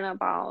concerned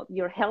about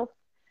your health,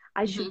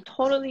 I should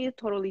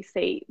totally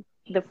say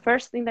the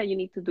first thing that you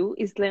need to do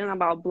is learn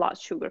about blood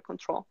sugar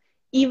control.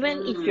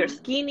 Even if you're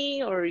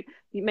skinny, or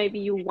maybe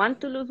you want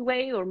to lose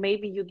weight, or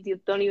maybe you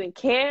don't even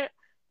care,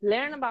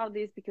 learn about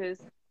this, because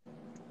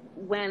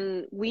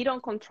when we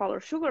don't control our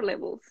sugar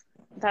levels,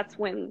 that's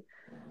when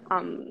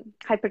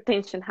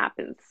hypertension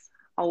happens,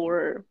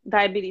 or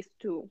diabetes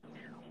too,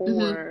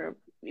 or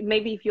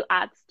maybe if you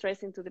add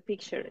stress into the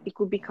picture, it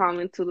could become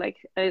into like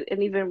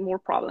an even more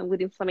problem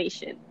with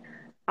inflammation.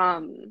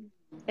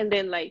 And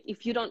then like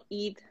if you don't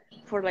eat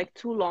for like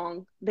too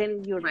long,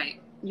 then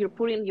you're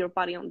putting your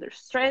body under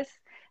stress,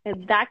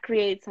 and that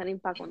creates an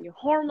impact on your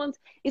hormones.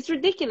 It's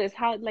ridiculous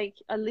how like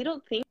a little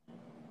thing,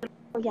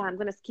 oh yeah, I'm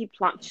gonna skip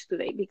lunch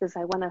today because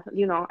I wanna,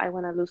 I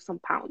wanna lose some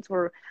pounds,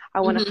 or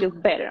I wanna feel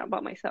better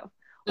about myself.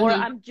 Or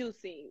I'm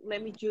juicing.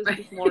 Let me juice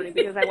this morning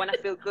because I want to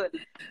feel good.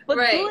 But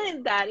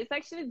doing that is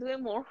actually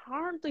doing more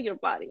harm to your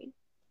body.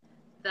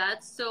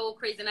 That's so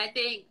crazy. And I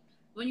think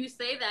when you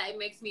say that, it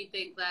makes me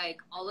think like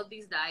all of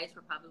these diets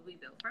were probably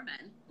built for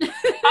men.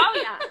 Oh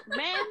yeah,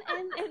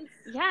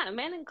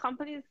 men and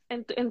companies,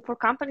 and for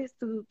companies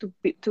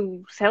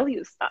to sell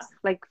you stuff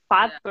like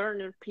fat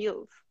burner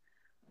pills,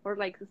 or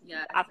like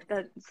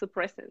after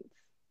suppressants.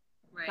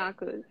 Right. Not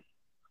good.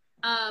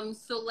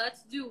 So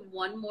let's do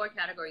one more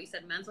category. You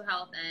said mental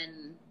health,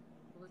 and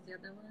what was the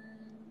other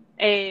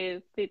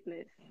one?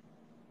 Fitness.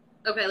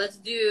 Okay, let's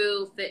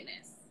do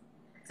fitness.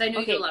 So I know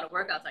you do a lot of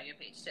workouts on your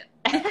page too.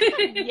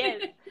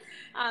 Yes.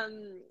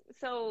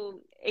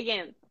 So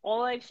again,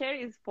 all I share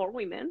is for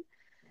women.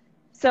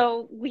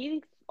 So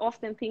we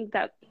often think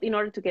that in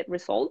order to get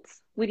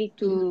results, we need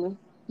to,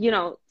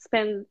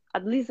 spend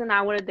at least an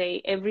hour a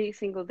day, every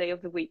single day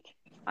of the week,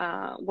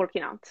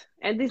 working out.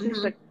 And this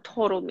is a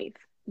total myth.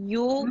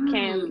 You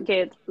can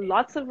get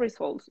lots of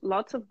results,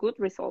 lots of good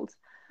results,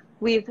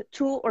 with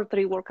 2 or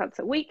 3 workouts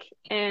a week,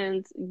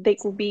 and they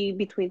could be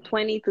between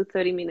 20 to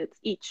 30 minutes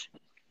each.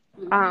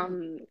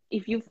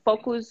 If you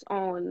focus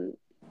on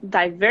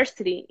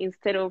diversity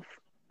instead of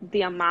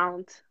the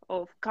amount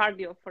of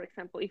cardio, for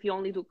example, if you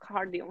only do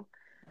cardio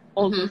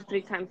all those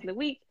 3 times in the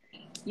week,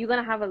 you're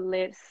going to have a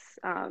less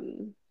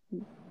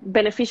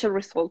beneficial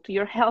result to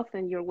your health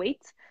and your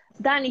weight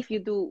than if you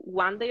do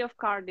 1 day of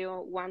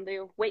cardio, 1 day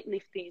of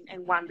weightlifting,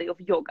 and 1 day of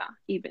yoga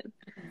even.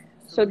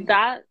 So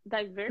that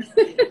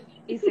diversity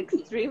is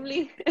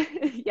extremely,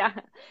 yeah,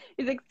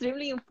 is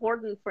extremely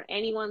important for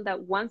anyone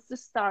that wants to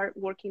start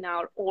working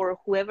out, or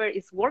whoever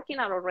is working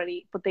out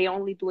already, but they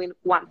only doing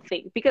one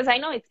thing. Because I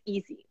know it's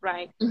easy,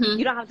 right?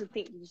 You don't have to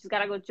think. You just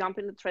gotta go jump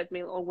in the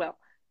treadmill, or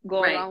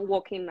go around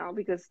walking now,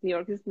 because New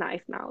York is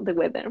nice now, the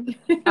weather.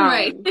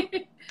 Right.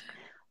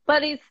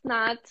 But it's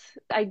not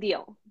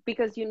ideal,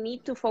 because you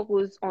need to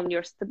focus on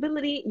your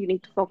stability, you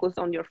need to focus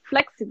on your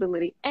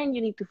flexibility, and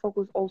you need to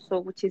focus also,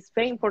 which is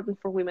very important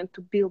for women,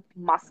 to build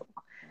muscle.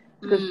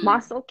 Because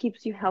muscle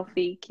keeps you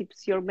healthy,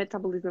 keeps your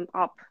metabolism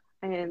up,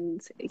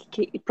 and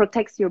it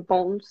protects your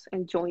bones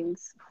and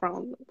joints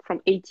from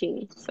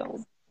aging.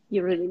 So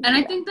you really need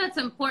I think that's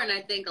important.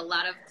 I think a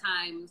lot of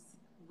times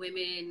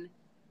women,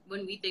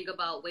 when we think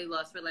about weight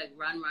loss, we're like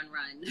run.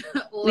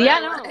 Or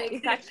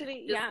it's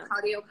actually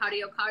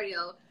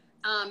cardio.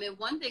 And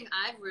one thing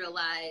I've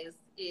realized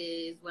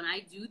is when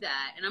I do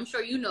that, and I'm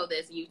sure you know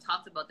this, and you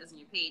talked about this in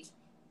your page,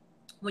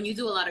 when you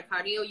do a lot of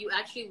cardio, you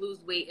actually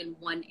lose weight in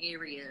one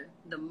area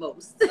the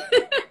most.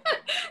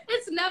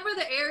 It's never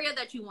the area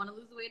that you want to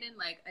lose weight in.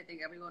 Like, I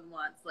think everyone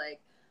wants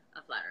like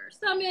a flatter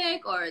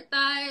stomach or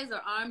thighs or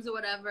arms or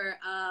whatever.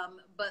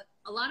 But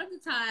a lot of the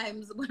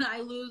times when I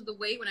lose the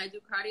weight, when I do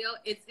cardio,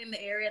 it's in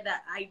the area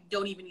that I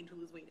don't even need to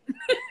lose weight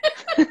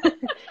in.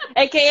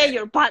 AKA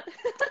your butt.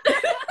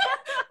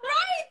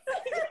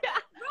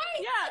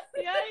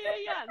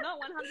 Yeah. No,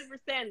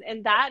 100%.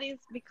 And that is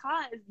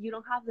because you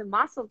don't have the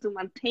muscle to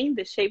maintain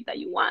the shape that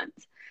you want.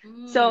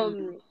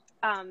 So,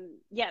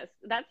 yes,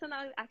 that's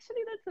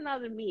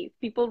another myth.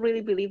 People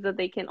really believe that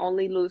they can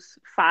only lose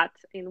fat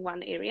in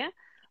one area.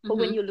 But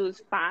when you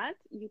lose fat,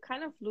 you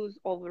kind of lose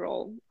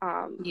overall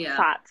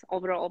fat,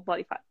 overall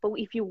body fat. But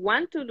if you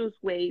want to lose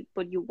weight,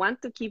 but you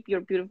want to keep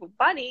your beautiful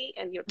body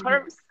and your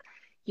curves,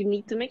 you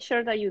need to make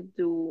sure that you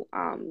do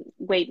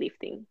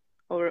weightlifting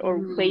or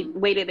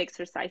weighted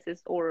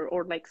exercises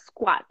or like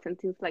squats and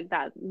things like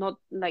that. Not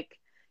like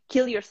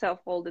kill yourself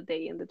all the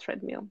day in the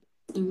treadmill.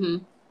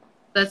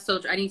 That's so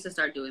true. I need to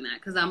start doing that,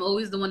 because I'm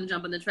always the one to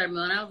jump on the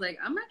treadmill, and I was like,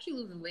 I'm actually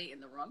losing weight in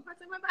the wrong parts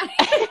of my body.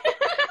 I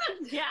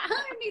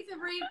need to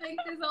rethink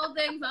this whole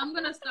thing, so I'm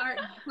gonna start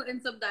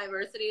putting some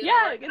diversity.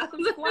 Get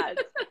some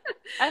squats.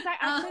 I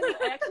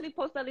actually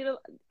post a little.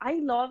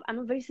 I'm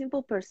a very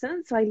simple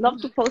person, so I love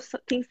to post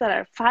things that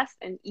are fast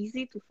and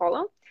easy to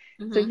follow.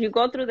 So if you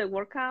go through the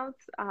workouts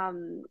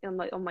on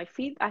my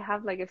feed, I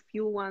have like a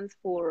few ones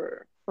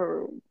for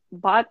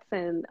butts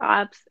and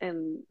abs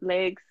and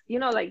legs,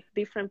 like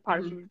different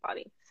parts of the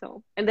body.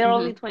 So, and they're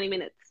only 20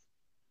 minutes.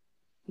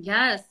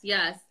 Yes.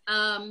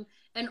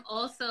 And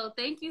also,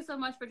 thank you so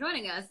much for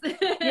joining us.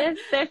 Yes,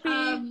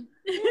 Steffi.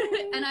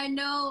 And I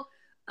know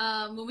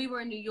when we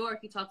were in New York,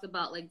 you talked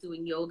about like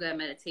doing yoga and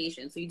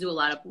meditation. So you do a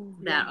lot of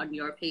that on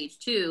your page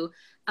too.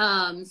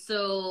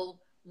 So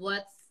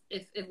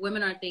if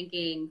women are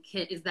thinking,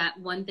 is that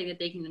one thing that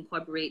they can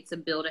incorporate to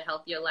build a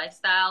healthier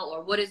lifestyle?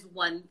 Or what is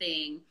one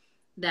thing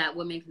that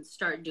women can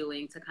start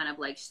doing to kind of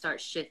like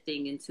start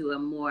shifting into a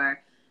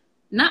more,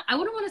 I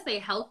wouldn't want to say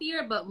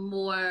healthier, but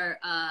more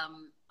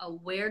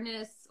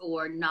awareness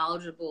or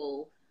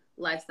knowledgeable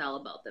lifestyle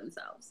about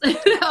themselves,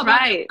 about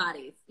their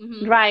bodies?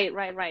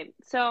 Right.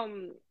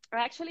 So I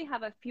actually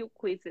have a few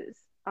quizzes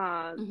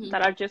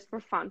that are just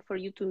for fun, for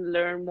you to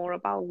learn more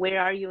about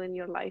where are you in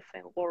your life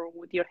or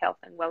with your health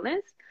and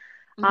wellness.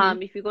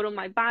 If you go to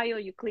my bio,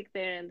 you click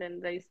there, and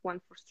then there is one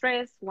for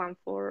stress, one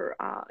for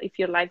if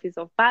your life is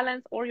off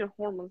balance or your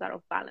hormones are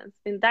off balance.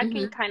 And that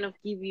can kind of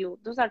give you,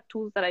 those are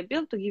tools that I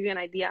built to give you an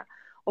idea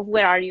of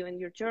where are you in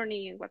your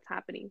journey and what's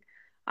happening.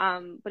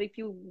 But if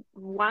you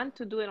want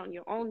to do it on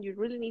your own, you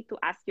really need to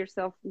ask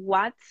yourself,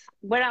 where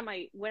am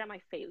I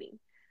failing?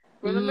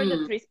 Remember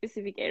the 3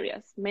 specific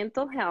areas: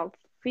 mental health,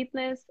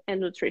 fitness,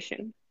 and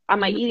nutrition.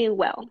 Am I eating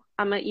well?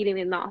 Am I eating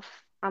enough?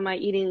 Am I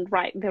eating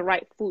the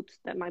right foods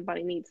that my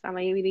body needs? Am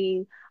I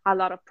eating a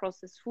lot of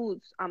processed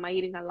foods? Am I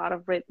eating a lot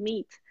of red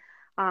meat?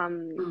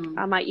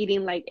 Am I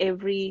eating like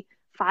every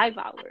 5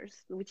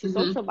 hours, which is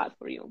also bad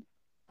for you?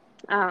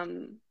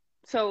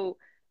 So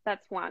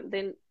that's one.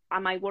 Then,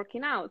 am I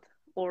working out?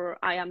 Or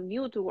I am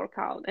new to work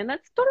out, and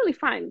that's totally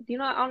fine.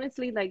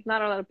 Honestly, like,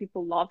 not a lot of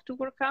people love to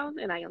work out,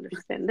 and I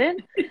understand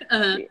it.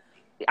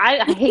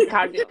 I hate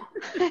cardio.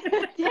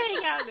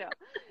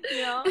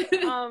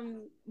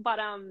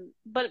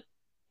 But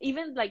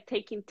even like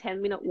taking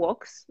 10-minute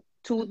walks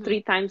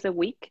 2-3 times a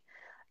week,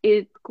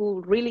 it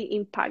could really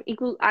impact. It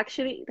could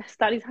actually,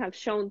 studies have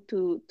shown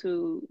to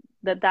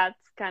that's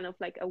kind of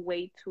like a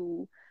way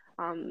to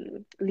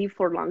live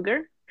for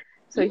longer.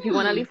 So if you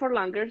want to live for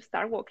longer,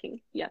 start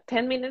walking.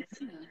 10 minutes,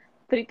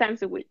 3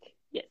 times a week.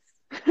 Yes.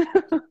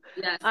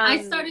 Yes.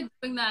 I started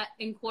doing that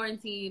in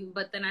quarantine,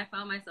 but then I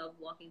found myself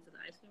walking to the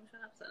ice cream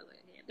shop. So I was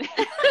like,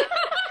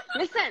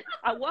 listen,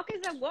 a walk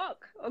is a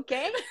walk,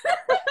 okay?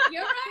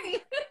 You're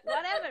right.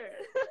 Whatever.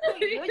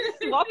 You're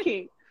just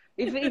walking.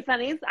 If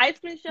an ice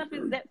cream shop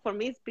is there, for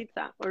me, it's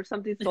pizza or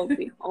something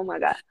salty. Oh my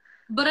God.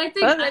 But I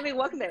think let me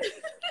walk there.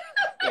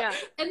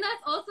 And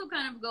that's also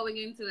kind of going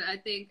into it. I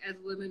think as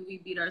women, we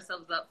beat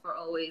ourselves up for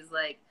always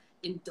like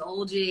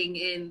indulging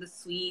in the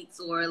sweets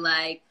or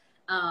like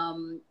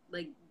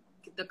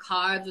the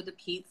carbs or the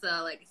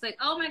pizza. Like, it's like,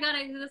 oh my God,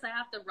 I do this, I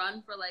have to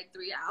run for like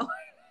 3 hours.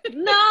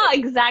 No,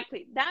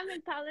 exactly. That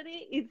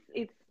mentality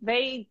it's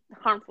very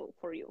harmful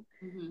for you.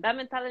 Mm-hmm. That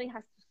mentality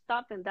has to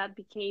stop, and that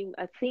became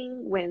a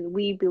thing when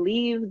we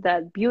believe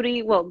that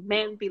beauty, well,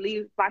 men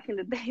believed back in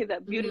the day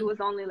that beauty Mm-hmm. was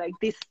only like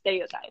this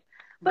stereotype.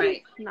 But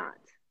Right. it's not.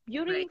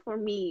 Beauty Right. for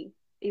me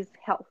is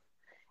health.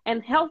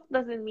 And health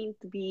doesn't mean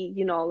to be,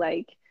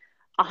 like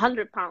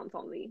 100 pounds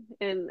only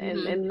and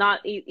Mm-hmm.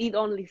 not eat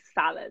only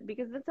salad,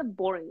 because that's a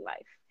boring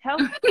life.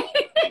 Health,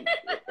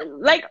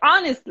 like,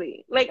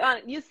 honestly, like,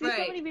 you see so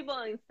Right. many people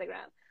on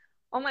Instagram,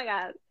 oh my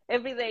God,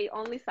 every day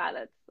only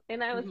salads,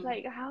 and I was Mm-hmm.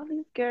 like, how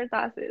this girl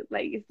does it?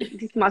 Like,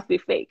 this must be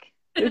fake.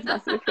 This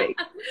must be fake.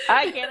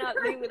 I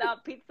cannot live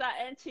without pizza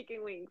and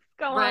chicken wings.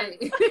 Come on.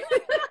 Right.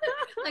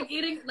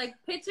 like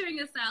picturing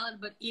a salad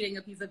but eating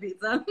a piece of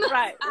pizza.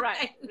 Right.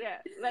 Yeah,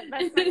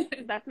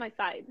 that's my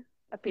side,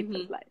 a pizza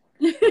Mm-hmm. slice.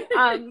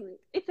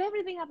 It's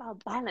everything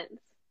about balance.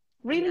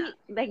 Yeah. Really,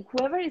 like,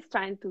 whoever is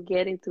trying to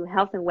get into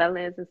health and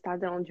wellness and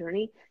start their own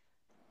journey,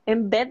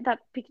 embed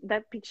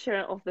that picture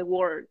of the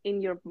world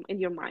in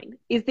your mind.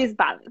 Is this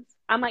balance?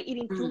 Am I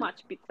eating too Mm-hmm.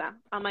 much pizza?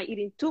 Am I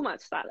eating too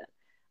much salad?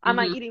 Am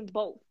I Mm-hmm. eating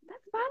both?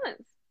 That's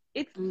balance.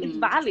 It's Mm-hmm.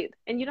 valid,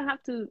 and you don't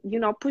have to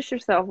push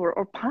yourself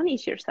or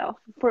punish yourself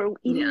for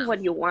eating Yeah.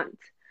 what you want.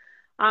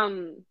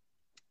 Um,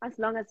 as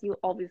long as you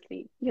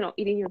obviously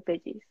eating your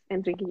veggies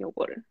and drinking your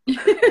water.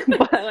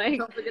 But, like,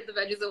 Don't forget the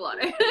veggies and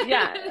water.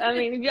 yeah, I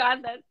mean, if you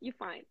add that, you're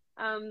fine.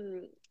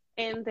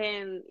 And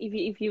then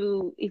if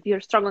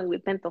you're struggling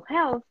with mental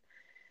health,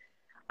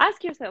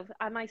 ask yourself,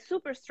 am I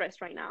super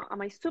stressed right now? Am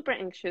I super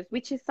anxious?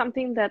 Which is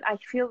something that I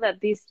feel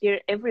that this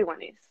year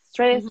everyone is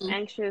stressed, Mm-hmm.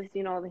 anxious.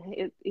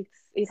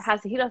 It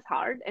has hit us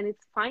hard, and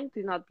it's fine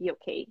to not be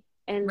okay.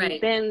 And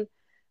Right. then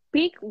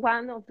pick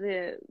one of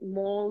the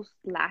most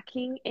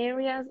lacking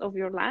areas of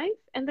your life,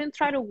 and then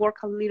try to work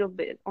a little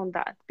bit on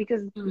that,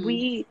 because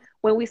Mm-hmm.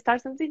 when we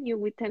start something new,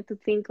 we tend to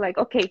think like,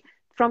 okay,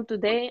 from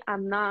today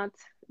I'm not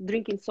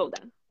drinking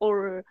soda,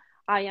 or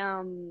I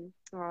am,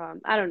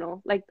 I don't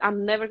know, like,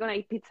 I'm never gonna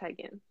eat pizza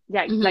again.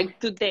 Yeah, Mm-hmm. like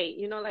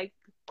today, like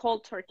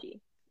cold turkey,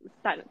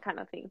 that kind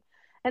of thing.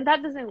 And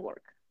that doesn't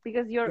work,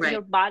 because your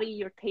Right. body,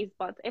 your taste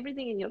buds,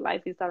 everything in your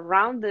life is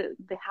around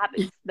the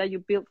habits that you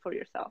build for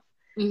yourself.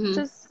 Mm-hmm.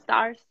 Just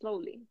start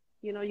slowly.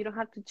 You don't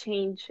have to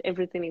change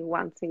everything in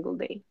one single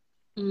day.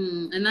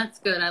 And that's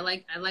good. I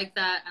like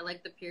that. I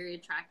like the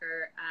period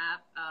tracker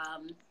app.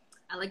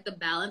 I like the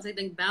balance. I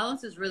think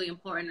balance is really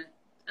important.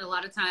 A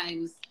lot of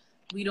times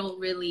we don't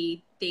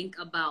really think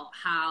about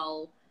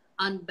how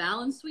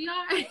unbalanced we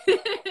are.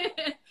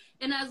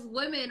 And as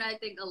women, I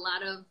think a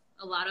lot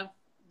of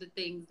the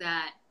things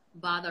that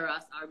bother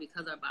us are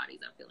because our bodies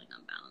are feeling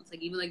unbalanced.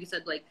 Like, even like you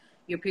said, like,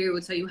 your period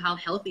will tell you how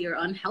healthy or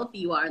unhealthy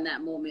you are in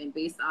that moment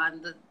based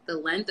on the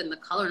length and the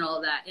color and all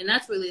of that. And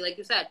that's really, like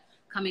you said,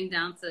 coming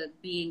down to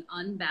being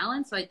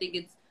unbalanced. So I think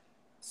it's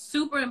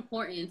super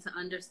important to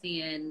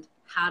understand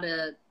how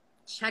to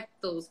check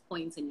those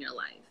points in your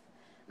life.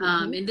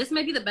 Mm-hmm. And this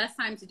might be the best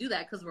time to do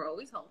that because we're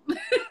always home.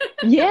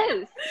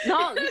 Yes.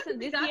 No, listen,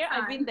 this That year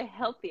I've time. been the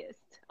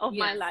healthiest of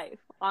my Yes. life,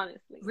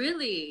 honestly.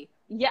 Really?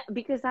 Yeah,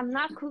 because I'm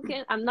not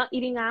cooking, I'm not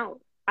eating out.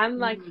 I'm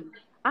like,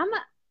 Mm-hmm.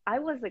 I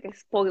was like a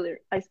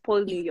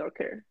spoiled New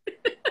Yorker.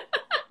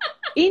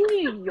 In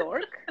New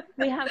York,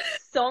 we have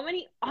so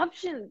many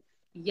options.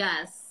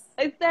 Yes.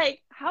 It's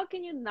like, how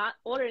can you not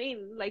order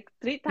in like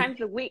 3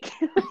 times a week?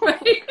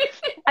 Right.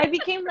 I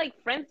became like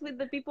friends with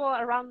the people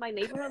around my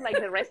neighborhood, like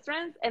the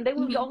restaurants, and they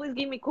would Mm-hmm. always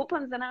give me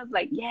coupons, and I was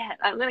like, yeah,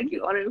 I'm gonna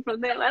keep ordering from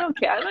them. I don't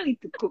care. I don't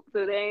need to cook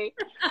today.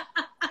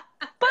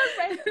 But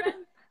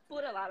restaurants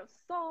put a lot of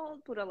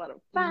salt, put a lot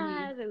of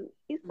fat, and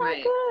it's not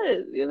Right.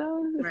 good.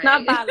 It's Right.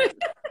 not balanced.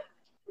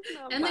 It's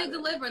not And they balanced.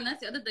 deliver, and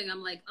that's the other thing.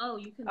 I'm like, oh,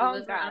 you can Oh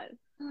deliver. God.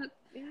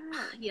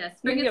 Yeah. Yes,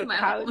 In bring it your to my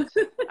couch.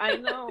 home. I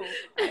know.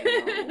 But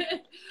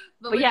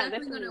But we're yeah,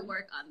 definitely definitely. gonna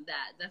work on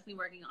that. Definitely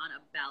working on a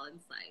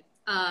balanced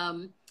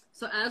life.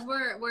 So as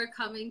we're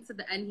coming to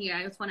the end here,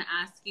 I just want to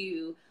ask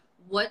you,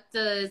 what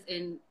does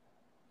in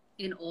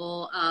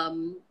all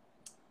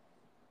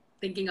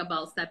thinking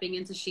about stepping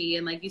into she,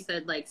 and like you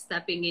said, like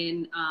stepping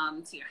in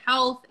to your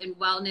health and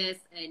wellness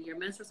and your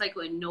menstrual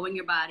cycle and knowing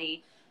your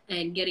body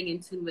and getting in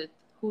tune with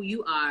who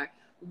you are,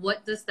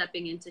 what does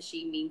stepping into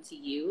she mean to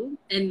you?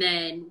 And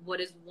then what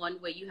is one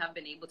way you have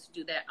been able to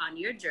do that on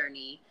your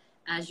journey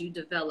as you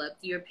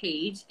developed your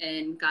page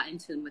and got in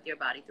tune with your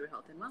body through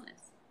health and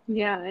wellness?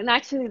 Yeah, and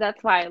actually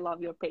that's why I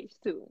love your page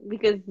too,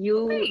 because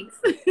you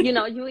Thanks. you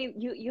know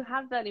you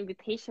have that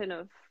invitation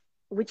of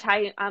which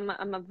I'm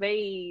a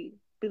very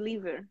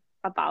believer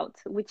about,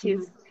 which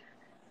is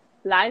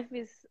Mm-hmm. life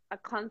is a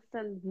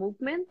constant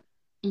movement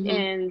Mm-hmm.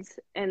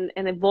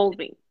 and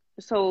evolving.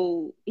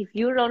 So if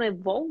you don't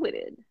evolve with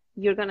it,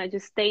 you're gonna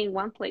just stay in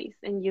one place,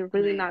 and you're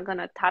really Right. not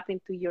gonna tap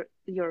into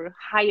your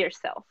higher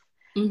self.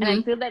 And I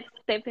Mm-hmm. feel that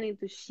stepping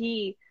into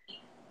she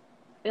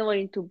or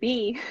into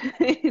be,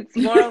 it's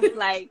more of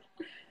like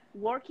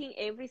working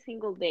every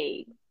single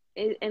day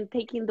and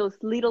taking those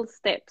little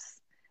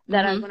steps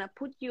that are going to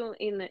put you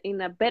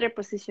in a better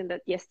position than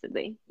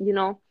yesterday, you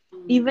know,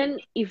 even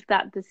if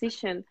that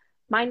decision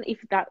if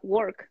that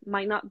work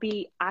might not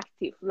be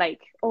active, like,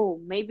 oh,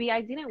 maybe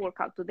I didn't work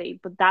out today,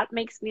 but that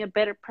makes me a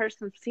better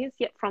person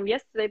from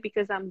yesterday,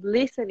 because I'm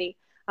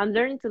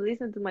learning to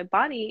listen to my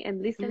body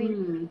and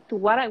listening to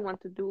what I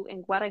want to do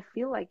and what I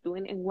feel like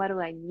doing and what do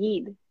I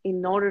need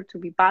in order to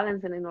be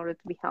balanced and in order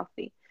to be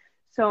healthy.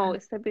 So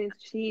stepping into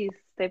chi is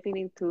stepping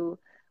into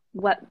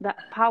what that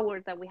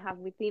power that we have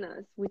within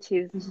us, which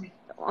is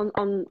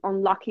on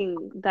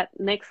unlocking that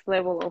next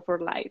level of our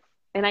life.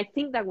 And I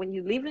think that when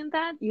you live in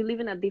that, you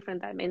live in a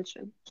different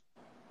dimension.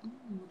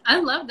 I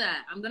love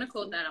that. I'm going to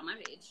quote that on my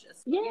page.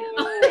 Just, Yay!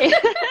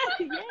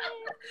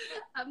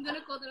 I'm going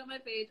to quote that on my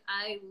page.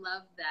 I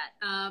love that.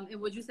 And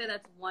would you say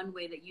that's one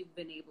way that you've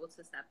been able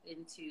to step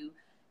into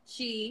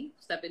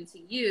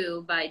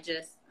you by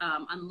just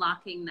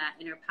unlocking that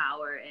inner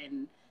power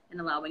and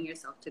allowing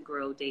yourself to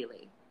grow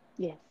daily?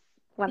 Yes,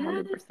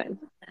 100%.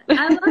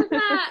 I love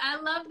that. I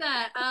love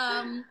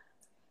that.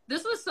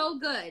 This was so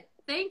good.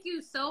 Thank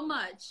you so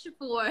much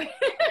for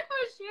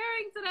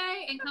sharing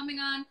today and coming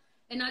on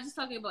and not just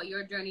talking about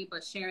your journey,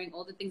 but sharing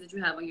all the things that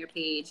you have on your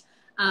page.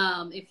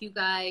 If you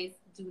guys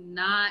do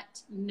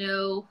not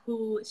know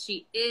who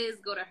she is,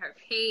 go to her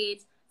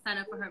page, sign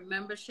up for her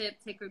membership,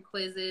 take her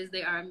quizzes.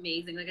 They are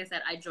amazing. Like I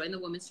said, I joined the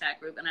women's chat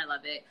group and I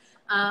love it.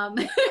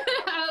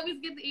 I always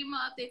get the email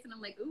updates and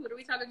I'm like, ooh, what are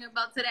we talking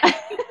about today?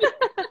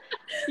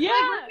 Yeah.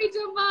 Like, let me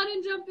jump on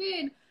and jump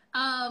in.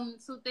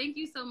 So thank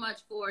you so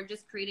much for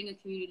just creating a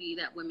community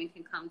that women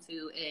can come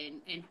to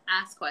and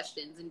ask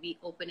questions and be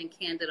open and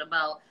candid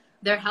about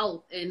their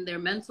health and their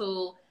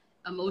mental,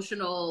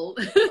 emotional,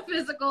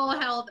 physical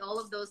health, all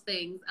of those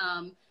things,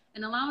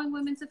 and allowing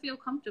women to feel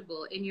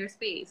comfortable in your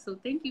space. So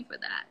thank you for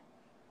that.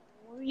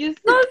 You're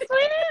so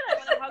sweet. I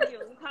want to hug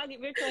you. Hug you,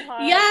 virtual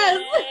hug.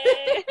 Yes.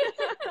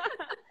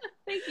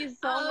 Thank you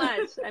so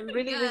much. I'm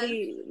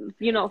really,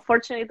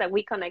 fortunate that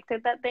we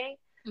connected that day.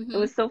 It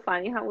was so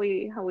funny how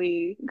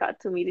we got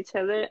to meet each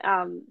other.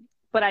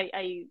 But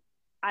I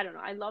don't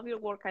know. I love your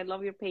work. I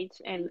love your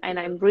page, and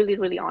I'm really,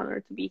 really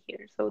honored to be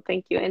here. So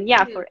thank you. And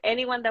for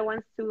anyone that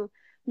wants to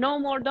know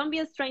more, don't be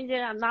a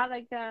stranger. I'm not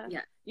like I'm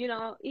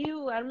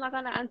not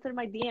gonna answer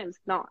my DMs.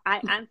 No,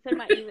 I answer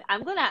my email.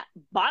 I'm gonna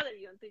bother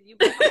you until you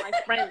become my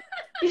friend.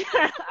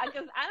 Because I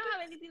don't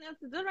have anything else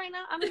to do right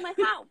now. I'm in my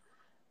house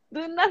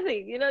doing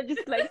nothing.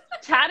 Just like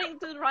chatting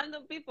to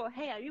random people.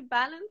 Hey, are you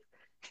balanced?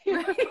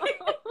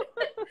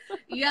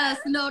 Yes,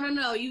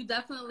 no. You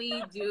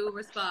definitely do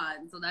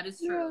respond. So that is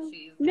true.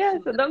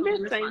 So don't be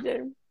a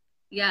stranger.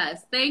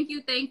 Yes, thank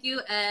you.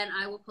 And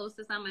I will post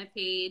this on my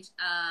page.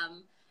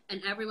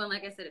 And everyone,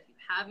 like I said, if you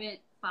haven't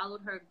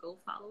followed her, go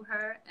follow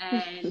her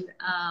and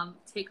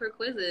take her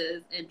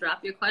quizzes and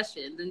drop your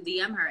questions and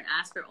DM her and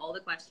ask her all the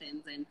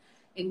questions and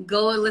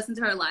go and listen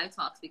to her live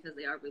talks because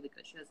they are really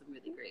good. She has some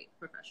really great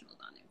professionals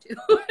on there too.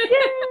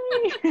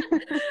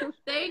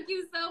 Thank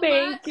you so much.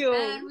 Thank you.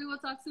 And we will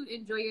talk soon.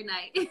 Enjoy your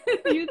night.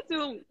 You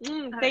too.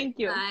 Thank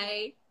you.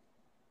 Bye.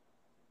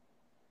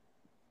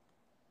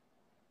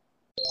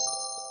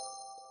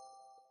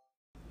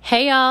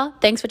 Hey y'all,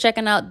 thanks for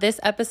checking out this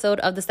episode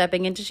of the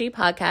Stepping Into She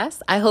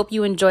podcast. I hope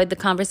you enjoyed the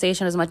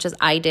conversation as much as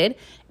I did.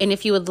 And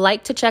if you would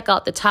like to check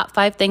out the top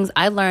 5 things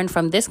I learned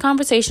from this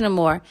conversation and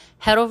more,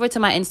 head over to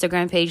my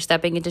Instagram page,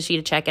 Stepping Into She,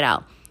 to check it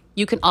out.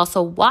 You can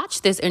also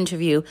watch this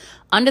interview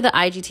under the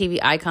IGTV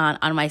icon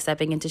on my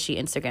Stepping Into She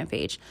Instagram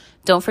page.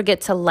 Don't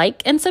forget to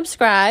like and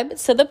subscribe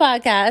to the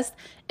podcast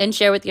and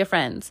share with your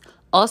friends.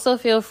 Also,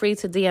 feel free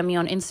to DM me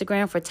on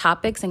Instagram for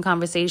topics and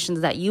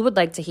conversations that you would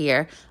like to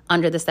hear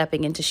under the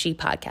Stepping Into She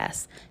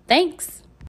podcast. Thanks.